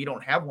players, and we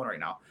don't have one right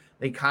now.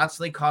 They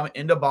constantly come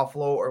into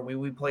Buffalo, or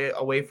we play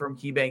away from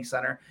KeyBank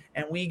Center,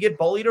 and we get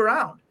bullied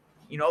around.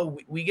 You know,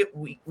 we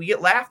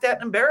get laughed at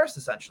and embarrassed,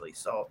 essentially.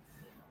 So,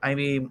 I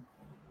mean,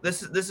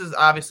 this is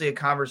obviously a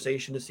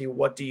conversation to see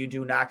what do you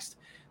do next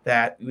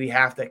that we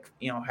have to,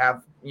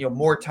 have,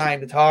 more time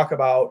to talk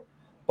about.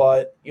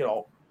 But,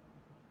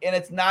 and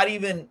it's not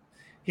even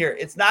here.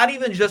 It's not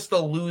even just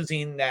the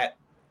losing that,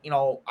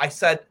 I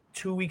said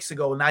 2 weeks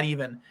ago, not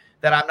even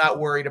that I'm not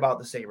worried about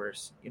the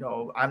Sabres.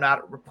 I'm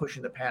not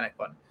pushing the panic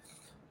button.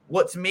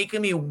 What's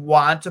making me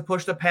want to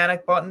push the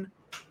panic button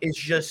is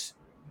just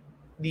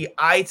the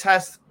eye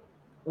test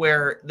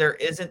where there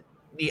isn't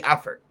the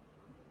effort.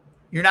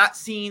 You're not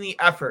seeing the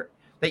effort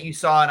that you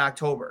saw in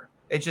October.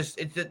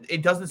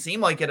 It doesn't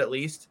seem like it, at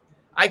least.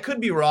 I could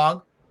be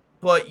wrong,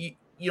 but you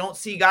don't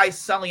see guys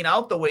selling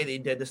out the way they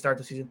did to start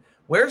the season.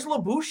 Where's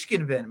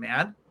Lyubushkin been,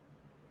 man?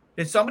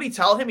 Did somebody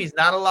tell him he's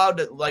not allowed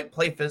to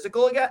play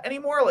physical again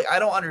anymore? I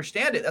don't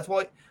understand it. That's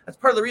part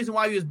of the reason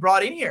why he was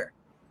brought in here.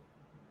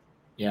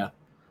 Yeah.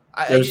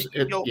 I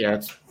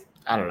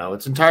don't know.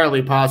 It's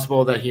entirely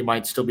possible that he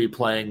might still be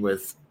playing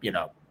with,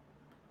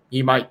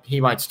 he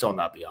might still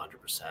not be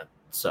 100%.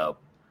 So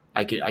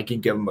I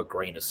can give him a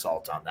grain of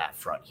salt on that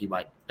front. He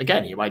might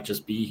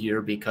just be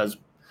here because,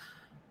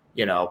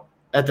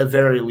 at the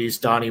very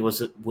least, Donnie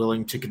was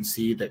willing to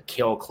concede that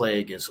Kale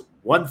Clague is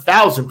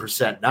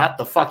 1,000% not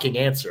the fucking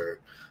answer.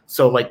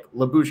 So,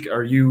 Lyubushkin,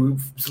 are you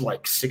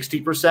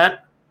 60%?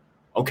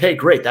 Okay,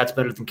 great. That's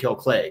better than Kale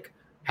Clague.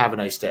 Have a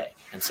nice day,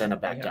 and send him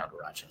back down to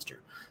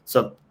Rochester.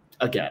 So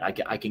again,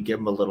 I can give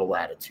him a little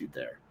latitude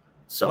there.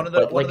 So,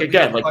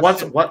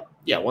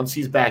 once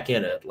he's back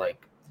in it,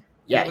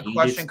 a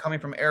question coming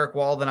from Eric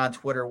Walden on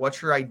Twitter.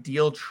 What's your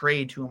ideal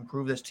trade to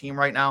improve this team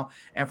right now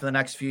and for the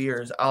next few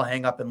years? I'll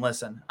hang up and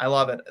listen. I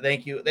love it.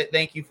 Thank you.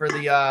 Thank you for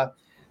the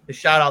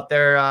shout out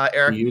there,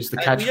 Eric. Use the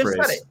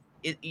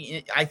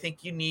catchphrase. I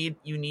think you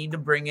need to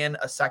bring in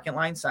a second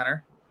line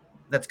center.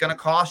 That's going to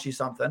cost you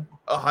something.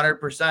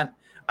 100%.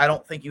 I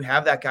don't think you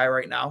have that guy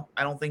right now.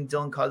 I don't think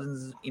Dylan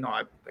Cousins,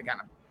 I'm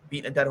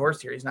beating a dead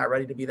horse here. He's not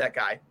ready to be that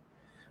guy.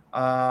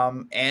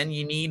 And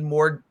you need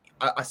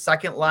a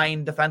second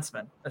line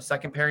defenseman, a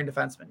second pairing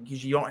defenseman,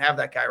 because you don't have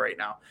that guy right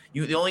now.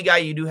 The only guy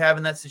you do have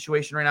in that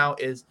situation right now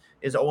is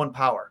Owen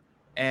Power.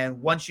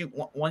 And once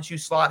you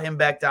slot him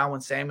back down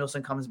when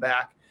Samuelson comes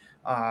back,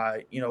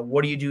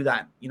 what do you do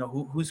then?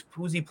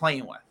 Who's he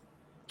playing with?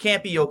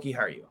 Can't be Yoki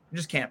Haru.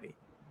 Just can't be.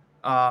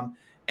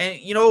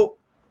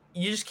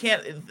 You just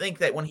can't think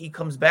that when he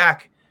comes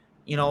back,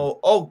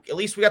 at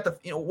least we got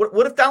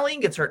what if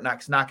Dahlin gets hurt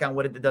next? Knock on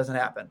wood, it doesn't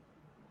happen.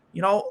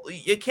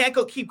 You can't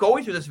keep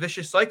going through this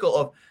vicious cycle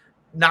of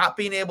not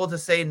being able to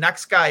say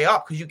next guy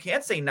up, because you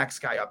can't say next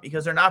guy up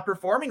because they're not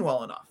performing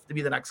well enough to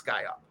be the next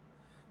guy up.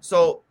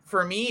 So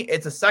for me,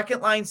 it's a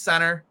second line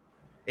center.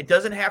 It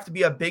doesn't have to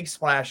be a big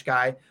splash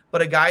guy,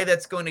 but a guy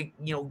that's going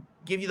to,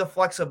 give you the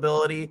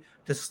flexibility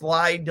to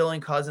slide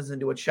Dylan Cousins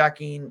into a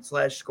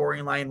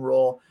checking/scoring line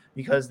role,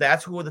 because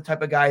that's who the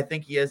type of guy I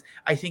think he is.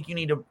 I think you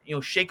need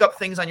to, shake up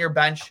things on your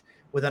bench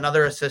with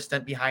another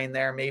assistant behind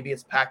there. Maybe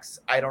it's Pex.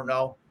 I don't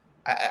know.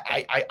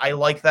 I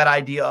like that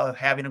idea of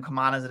having him come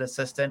on as an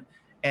assistant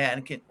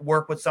and can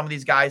work with some of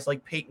these guys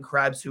like Peyton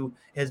Krebs, who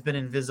has been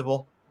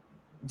invisible,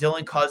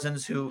 Dylan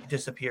Cousins, who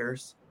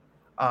disappears.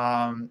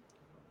 Work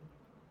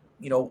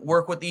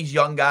with these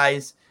young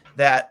guys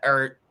that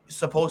are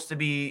supposed to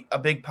be a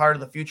big part of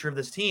the future of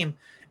this team,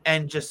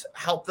 and just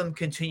help them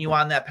continue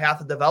on that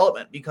path of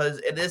development,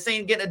 because this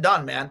ain't getting it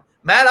done, man.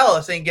 Matt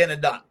Ellis ain't getting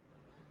it done.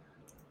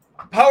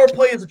 Power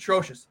play is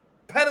atrocious.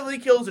 Penalty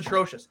kill is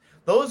atrocious.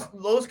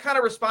 Those kind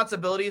of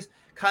responsibilities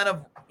kind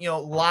of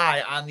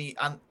lie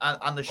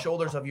on the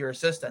shoulders of your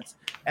assistants,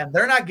 and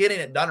they're not getting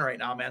it done right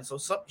now, man. So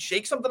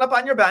shake something up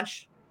on your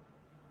bench,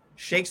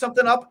 shake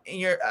something up in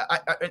your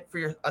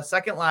for a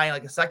second line,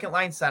 like a second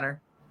line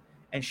center,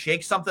 and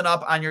shake something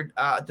up on your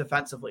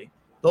defensively.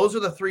 Those are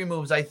the three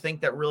moves I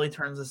think that really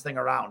turns this thing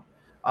around.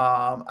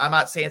 I'm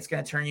not saying it's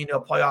going to turn you into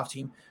a playoff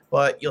team,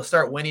 but you'll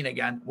start winning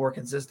again more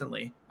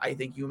consistently. I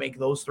think you make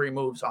those three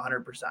moves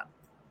 100%.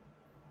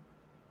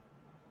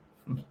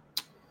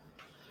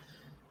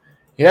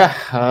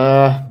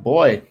 Yeah,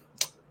 boy,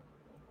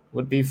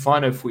 would be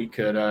fun if we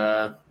could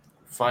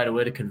find a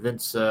way to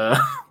convince Bo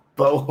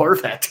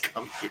Horvat to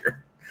come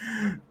here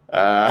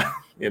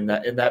in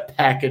that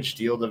package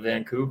deal to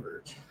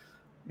Vancouver.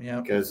 Yeah,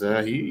 because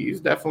he's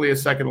definitely a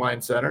second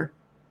line center.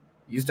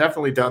 He's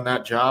definitely done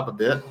that job a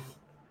bit.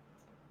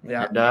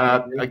 Yeah.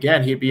 And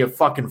again, he'd be a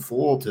fucking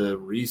fool to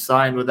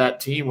re-sign with that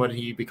team when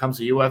he becomes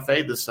a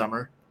UFA this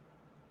summer.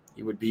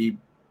 He would be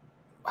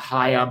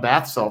high on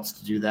bath salts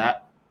to do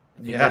that.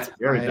 Yeah, that's a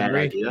very bad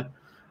idea.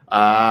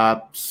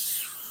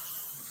 That's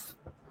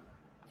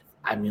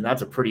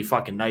a pretty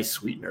fucking nice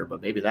sweetener,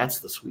 but maybe that's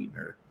the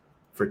sweetener.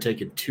 for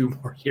taking 2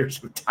 more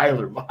years with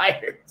Tyler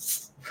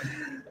Myers.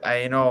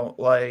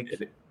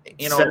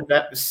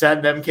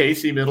 Send them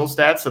Casey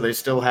Middlestat so they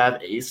still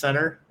have a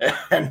center,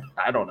 and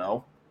I don't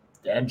know,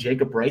 and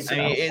Jacob Bryson.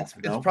 It's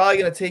probably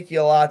going to take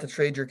you a lot to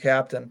trade your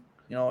captain,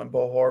 in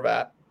Bo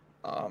Horvat,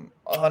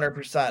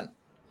 100%.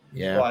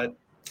 Yeah, but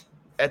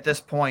at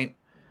this point,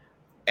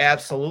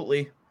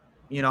 absolutely,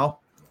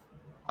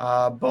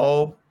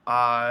 Bo,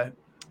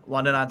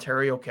 London,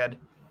 Ontario kid.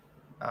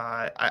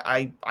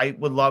 I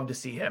would love to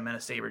see him in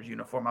a Sabres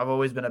uniform. I've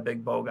always been a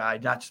big Bo guy,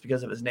 not just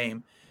because of his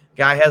name.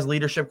 Guy has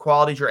leadership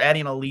qualities. You're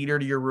adding a leader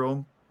to your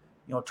room.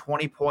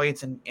 20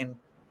 points in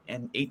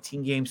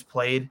 18 games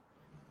played.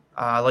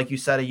 Like you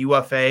said, a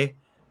UFA.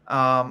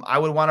 I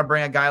would want to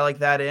bring a guy like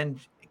that in,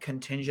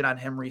 contingent on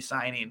him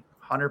re-signing,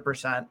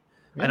 100%.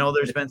 I know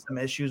there's been some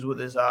issues with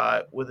his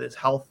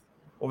health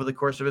over the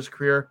course of his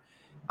career.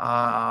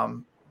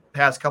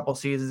 Past couple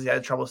seasons, he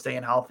had trouble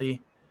staying healthy.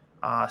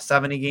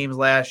 70 games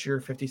last year,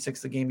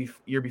 56 the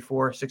year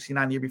before,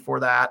 69 the year before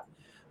that.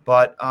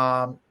 But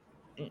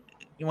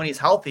when he's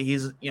healthy,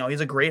 he's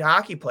a great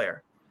hockey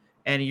player.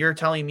 And you're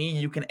telling me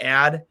you can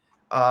add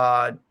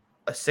a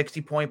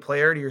 60-point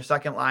player to your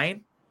second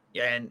line,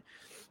 and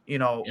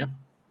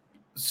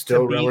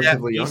still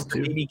relatively young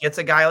too. Maybe gets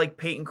a guy like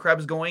Peyton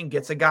Krebs going,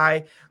 gets a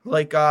guy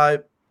like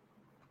fill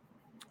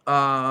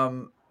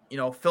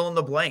in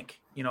the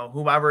blank,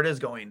 whomever it is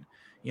going,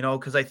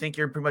 because I think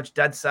you're pretty much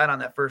dead set on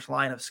that first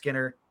line of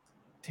Skinner,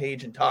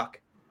 Tage, and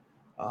Tuck.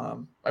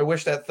 I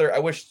wish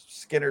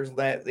Skinner's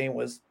name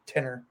was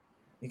Tinner,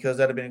 because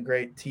that'd have been a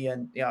great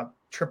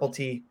triple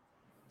T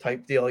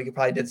type deal. You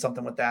probably did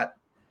something with that.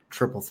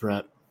 Triple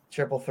threat.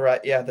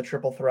 Yeah, the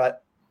triple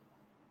threat.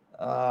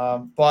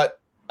 But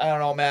I don't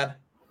know, man.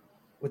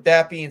 With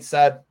that being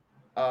said,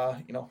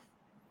 I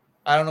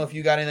don't know if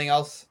you got anything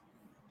else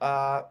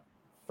for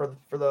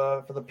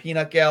the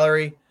peanut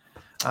gallery,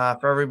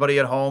 for everybody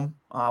at home.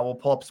 We'll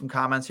pull up some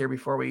comments here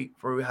before we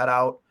head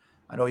out.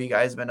 I know you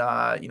guys have been,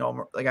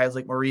 the guys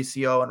like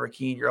Mauricio and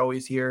Rakeen, you're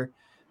always here.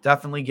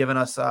 Definitely giving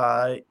us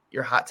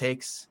your hot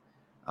takes.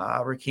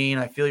 Rakeen,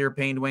 I feel your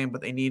pain, Dwayne,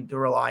 but they need to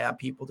rely on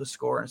people to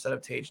score instead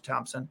of Tage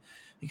Thompson,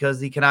 because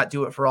he cannot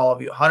do it for all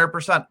of you.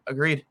 100%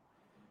 agreed.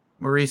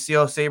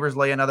 Mauricio, Sabres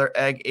lay another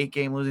egg,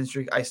 8-game losing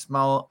streak. I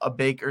smell a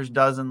baker's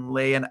dozen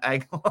lay an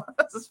egg.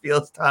 This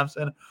feels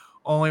Thompson.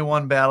 Only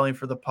one battling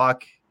for the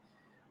puck.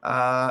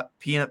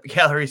 Peanut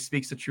Gallery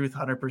speaks the truth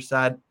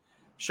 100%.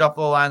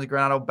 Shuffle the lines,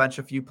 Granato, bench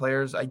a few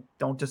players. I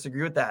don't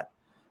disagree with that.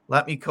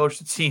 Let me coach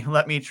the team.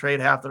 Let me trade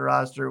half the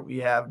roster. We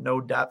have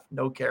no depth,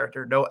 no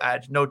character, no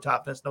edge, no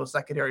toughness, no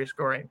secondary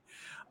scoring.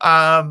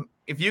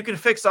 If you can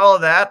fix all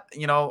of that,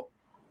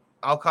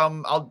 I'll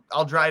come.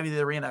 I'll drive you to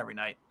the arena every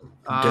night.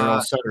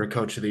 Daryl Sutter,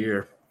 coach of the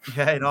year.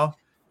 Yeah,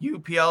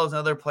 UPL is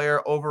another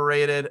player,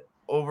 overrated,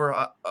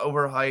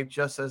 overhyped,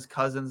 just as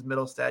Cousins,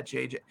 Middlestat,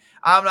 JJ.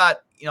 I'm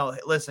not.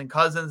 Listen,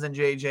 Cousins and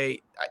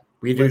JJ.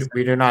 We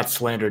do not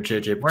slander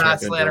JJ. We're not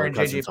slandering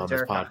JJ on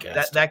this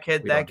podcast. That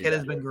kid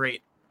has been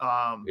great.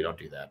 We don't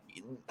do that.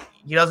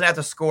 He doesn't have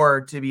to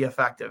score to be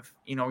effective.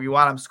 You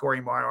want him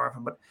scoring more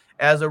often. But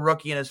as a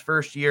rookie in his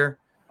first year,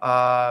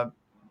 I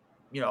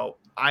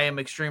am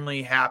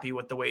extremely happy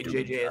with the way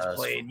JJ has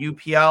played.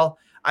 UPL,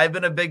 I've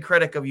been a big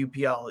critic of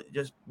UPL,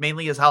 just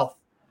mainly his health.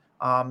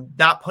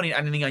 Not putting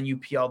anything on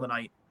UPL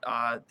tonight.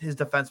 His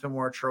defensemen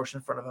were atrocious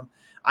in front of him.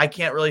 I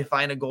can't really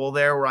find a goal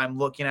there where I'm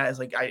looking at it as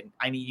like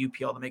I need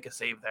UPL to make a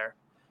save there.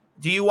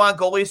 Do you want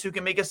goalies who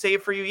can make a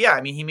save for you? Yeah,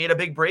 I mean, he made a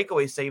big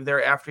breakaway save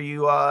there after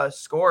you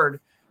scored.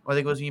 I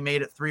think it was he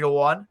made it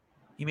 3-1.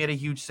 He made a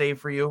huge save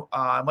for you.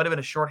 It might have been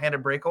a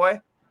shorthanded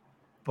breakaway,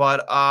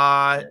 but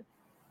I'm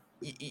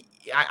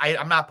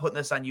not putting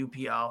this on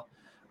UPL.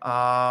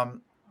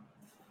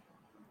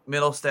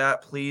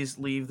 Middlestat, please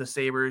leave the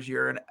Sabres.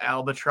 You're an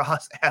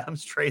albatross.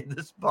 Adams, trade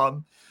this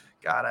bum.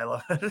 God, I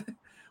love it.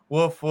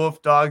 Woof,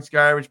 woof, dogs,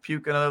 garbage,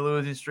 puke, another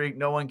losing streak.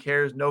 No one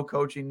cares. No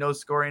coaching, no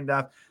scoring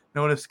depth,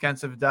 no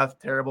defensive depth,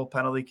 terrible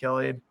penalty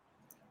killing.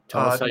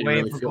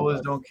 Dwayne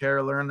really don't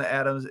care. Learn that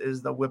Adams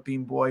is the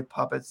whipping boy.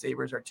 Puppet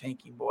Sabres are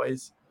tanking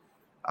boys.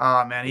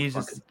 Oh, man, he's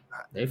just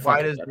 –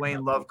 why does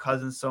Dwayne love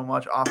Cousins so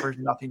much? Offers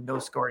nothing, no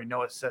scoring,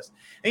 no assists.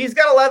 And he's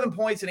got 11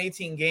 points in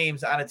 18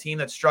 games on a team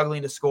that's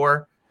struggling to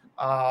score.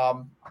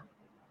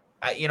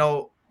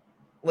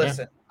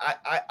 Listen,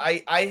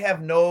 I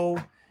have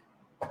no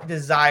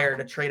desire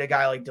to trade a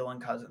guy like Dylan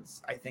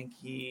Cousins. I think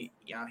he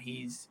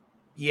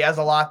has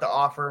a lot to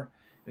offer.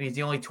 I mean,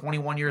 he's only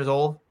 21 years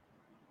old,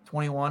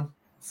 21.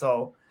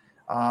 So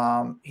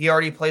he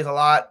already plays a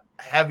lot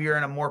heavier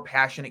and a more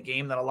passionate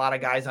game than a lot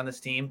of guys on this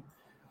team.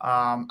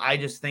 I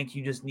just think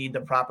you just need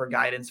the proper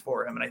guidance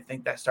for him. And I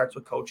think that starts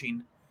with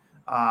coaching.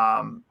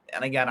 And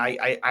again,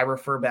 I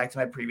refer back to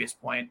my previous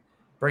point,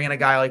 bringing a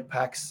guy like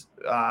Pex,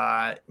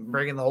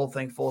 bringing the whole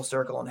thing full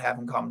circle and have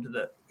him come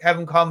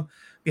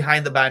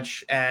behind the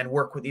bench and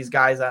work with these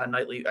guys on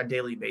a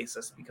daily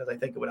basis, because I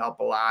think it would help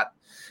a lot.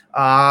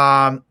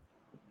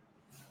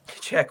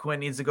 Jack Quinn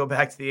needs to go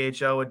back to the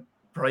HL with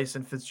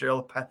Bryson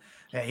Fitzgerald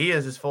Yeah, he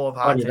is just full of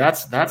hot.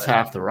 That's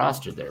half the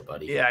roster there,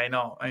 buddy. Yeah, I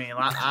know. I mean,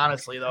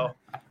 honestly, though,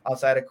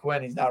 outside of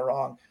Quinn, he's not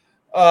wrong.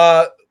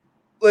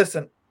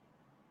 Listen,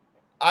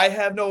 I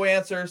have no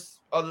answers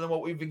other than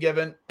what we've been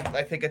given.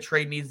 I think a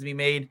trade needs to be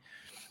made.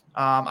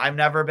 I've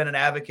never been an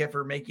advocate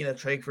for making a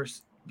trade, for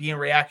being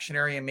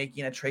reactionary and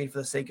making a trade for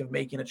the sake of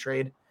making a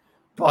trade,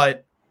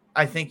 but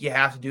I think you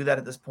have to do that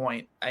at this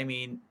point. I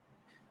mean,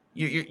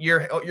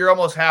 you're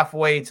almost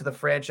halfway to the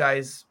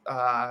franchise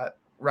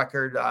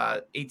record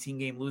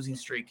 18-game losing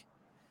streak.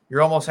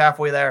 You're almost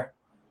halfway there.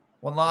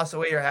 One loss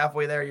away, you're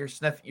halfway there. You're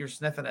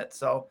sniffing it.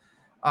 So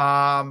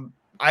I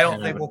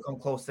don't think we'll come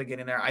close to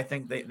getting there. I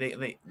think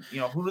they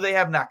who do they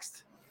have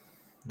next?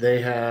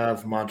 They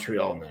have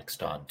Montreal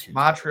next on Tuesday.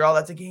 Montreal,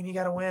 that's a game you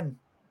got to win.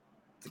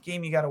 It's a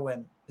game you got to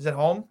win. Is it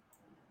home?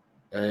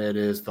 It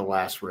is the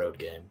last road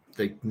game.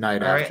 The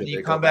night All after. Right,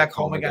 you come back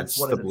home against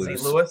what is it,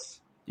 St.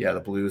 Louis? Yeah,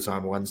 the Blues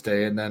on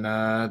Wednesday, and then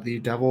the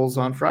Devils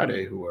on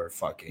Friday, who are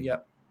fucking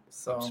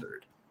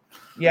absurd.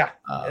 Yeah,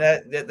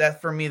 that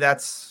for me,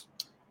 that's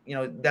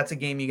a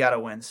game you got to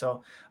win.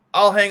 So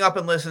I'll hang up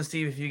and listen,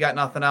 Steve. If you got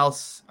nothing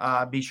else,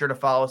 be sure to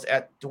follow us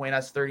at Dwayne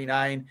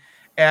S39,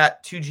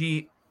 at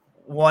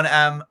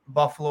 2G1M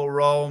Buffalo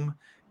Rome,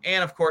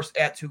 and of course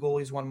at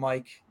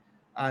 2Goalies1Mike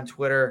on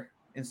Twitter,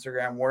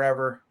 Instagram,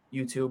 wherever,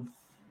 YouTube.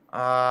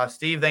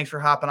 Steve, thanks for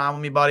hopping on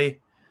with me, buddy.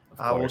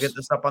 We'll get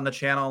this up on the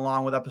channel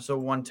along with episode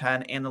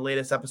 110 and the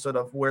latest episode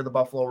of Where the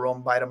Buffalo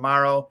Roam by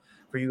tomorrow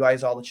for you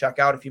guys all to check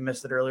out if you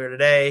missed it earlier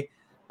today.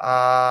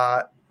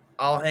 I'll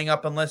hang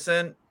up and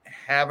listen.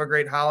 Have a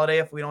great holiday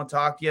if we don't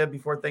talk to you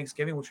before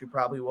Thanksgiving, which we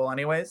probably will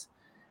anyways.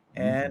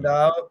 And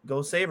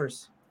go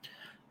Sabres.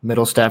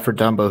 Middle Stafford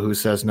Dumbo, who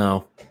says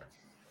no.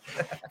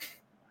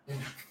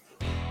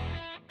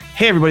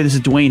 Hey everybody, this is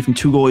Dwayne from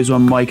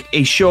 2Goalies1Mike,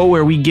 a show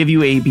where we give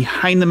you a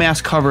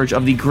behind-the-mask coverage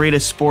of the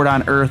greatest sport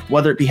on earth,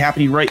 whether it be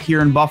happening right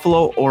here in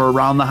Buffalo or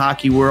around the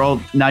hockey world.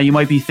 Now you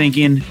might be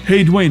thinking,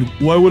 hey Dwayne,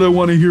 why would I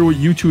want to hear what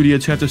you two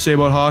idiots have to say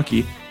about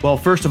hockey? Well,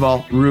 first of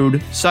all,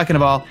 rude. Second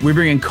of all, we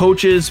bring in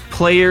coaches,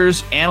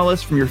 players,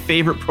 analysts from your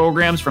favorite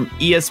programs, from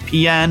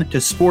ESPN to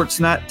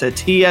Sportsnet to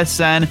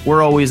TSN.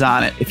 We're always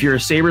on it. If you're a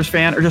Sabres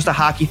fan or just a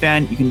hockey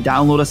fan, you can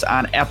download us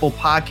on Apple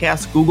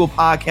Podcasts, Google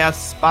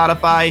Podcasts,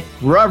 Spotify,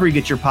 wherever you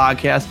get your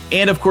podcasts.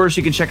 And of course,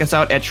 you can check us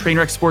out at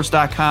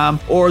trainwrecksports.com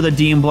or the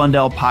Dean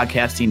Blundell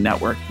Podcasting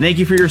Network. Thank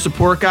you for your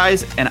support,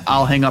 guys, and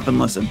I'll hang up and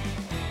listen.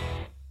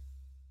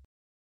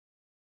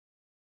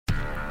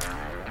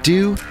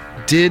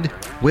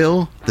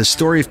 Will, the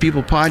Story of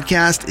People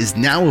podcast is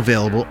now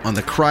available on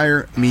the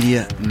Crier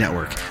Media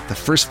Network. The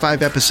first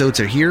 5 episodes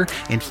are here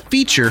and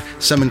feature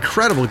some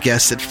incredible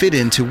guests that fit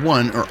into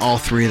one or all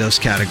 3 of those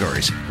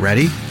categories.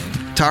 Ready?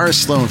 Tara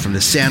Sloan from the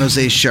San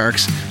Jose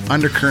Sharks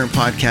Undercurrent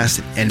podcast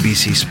at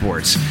NBC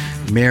Sports.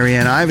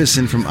 Marianne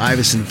Iveson from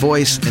Iveson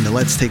Voice and the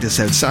Let's Take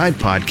This Outside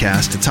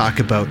podcast to talk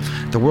about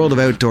the world of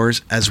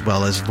outdoors as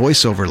well as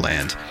voiceover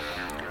land.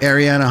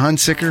 Ariana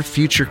Hunsicker,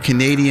 future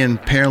Canadian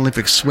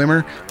Paralympic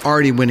swimmer,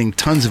 already winning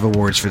tons of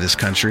awards for this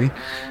country.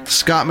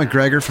 Scott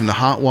McGregor from the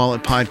Hot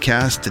Wallet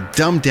podcast to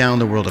dumb down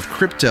the world of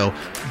crypto,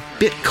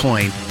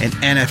 Bitcoin, and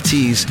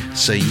NFTs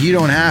so you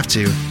don't have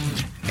to.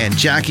 And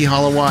Jackie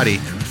Holowati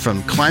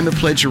from Climate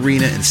Pledge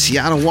Arena in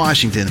Seattle,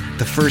 Washington,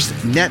 the first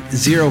net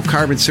zero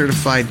carbon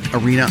certified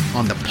arena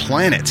on the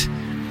planet.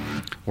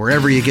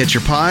 Wherever you get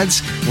your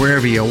pods,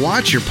 wherever you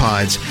watch your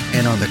pods,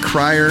 and on the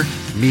Crier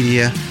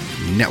Media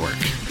Network.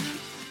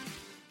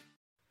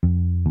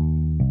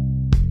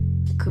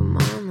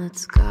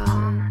 Let's go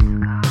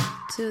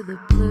to the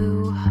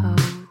Blue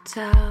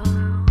Hotel.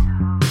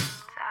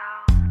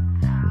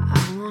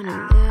 I wanna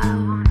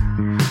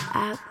live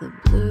at the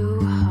Blue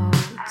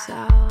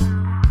Hotel.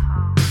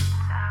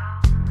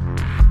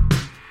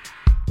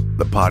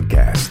 The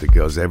podcast that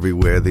goes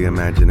everywhere the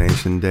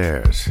imagination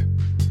dares.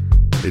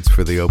 It's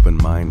for the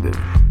open-minded,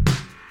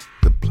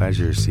 the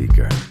pleasure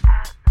seeker.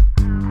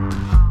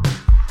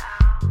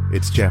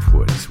 It's Jeff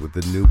Woods with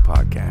the new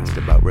podcast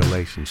about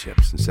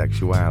relationships and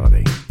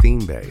sexuality,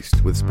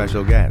 theme-based with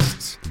special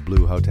guests, the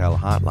Blue Hotel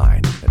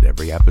Hotline, and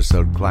every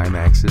episode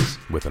climaxes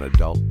with an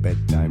adult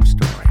bedtime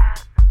story.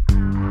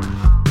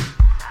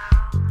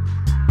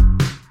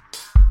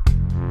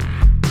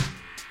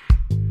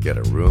 Get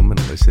a room and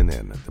listen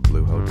in at the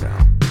Blue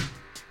Hotel.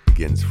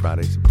 Begins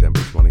Friday, September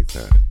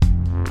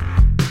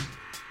 23rd.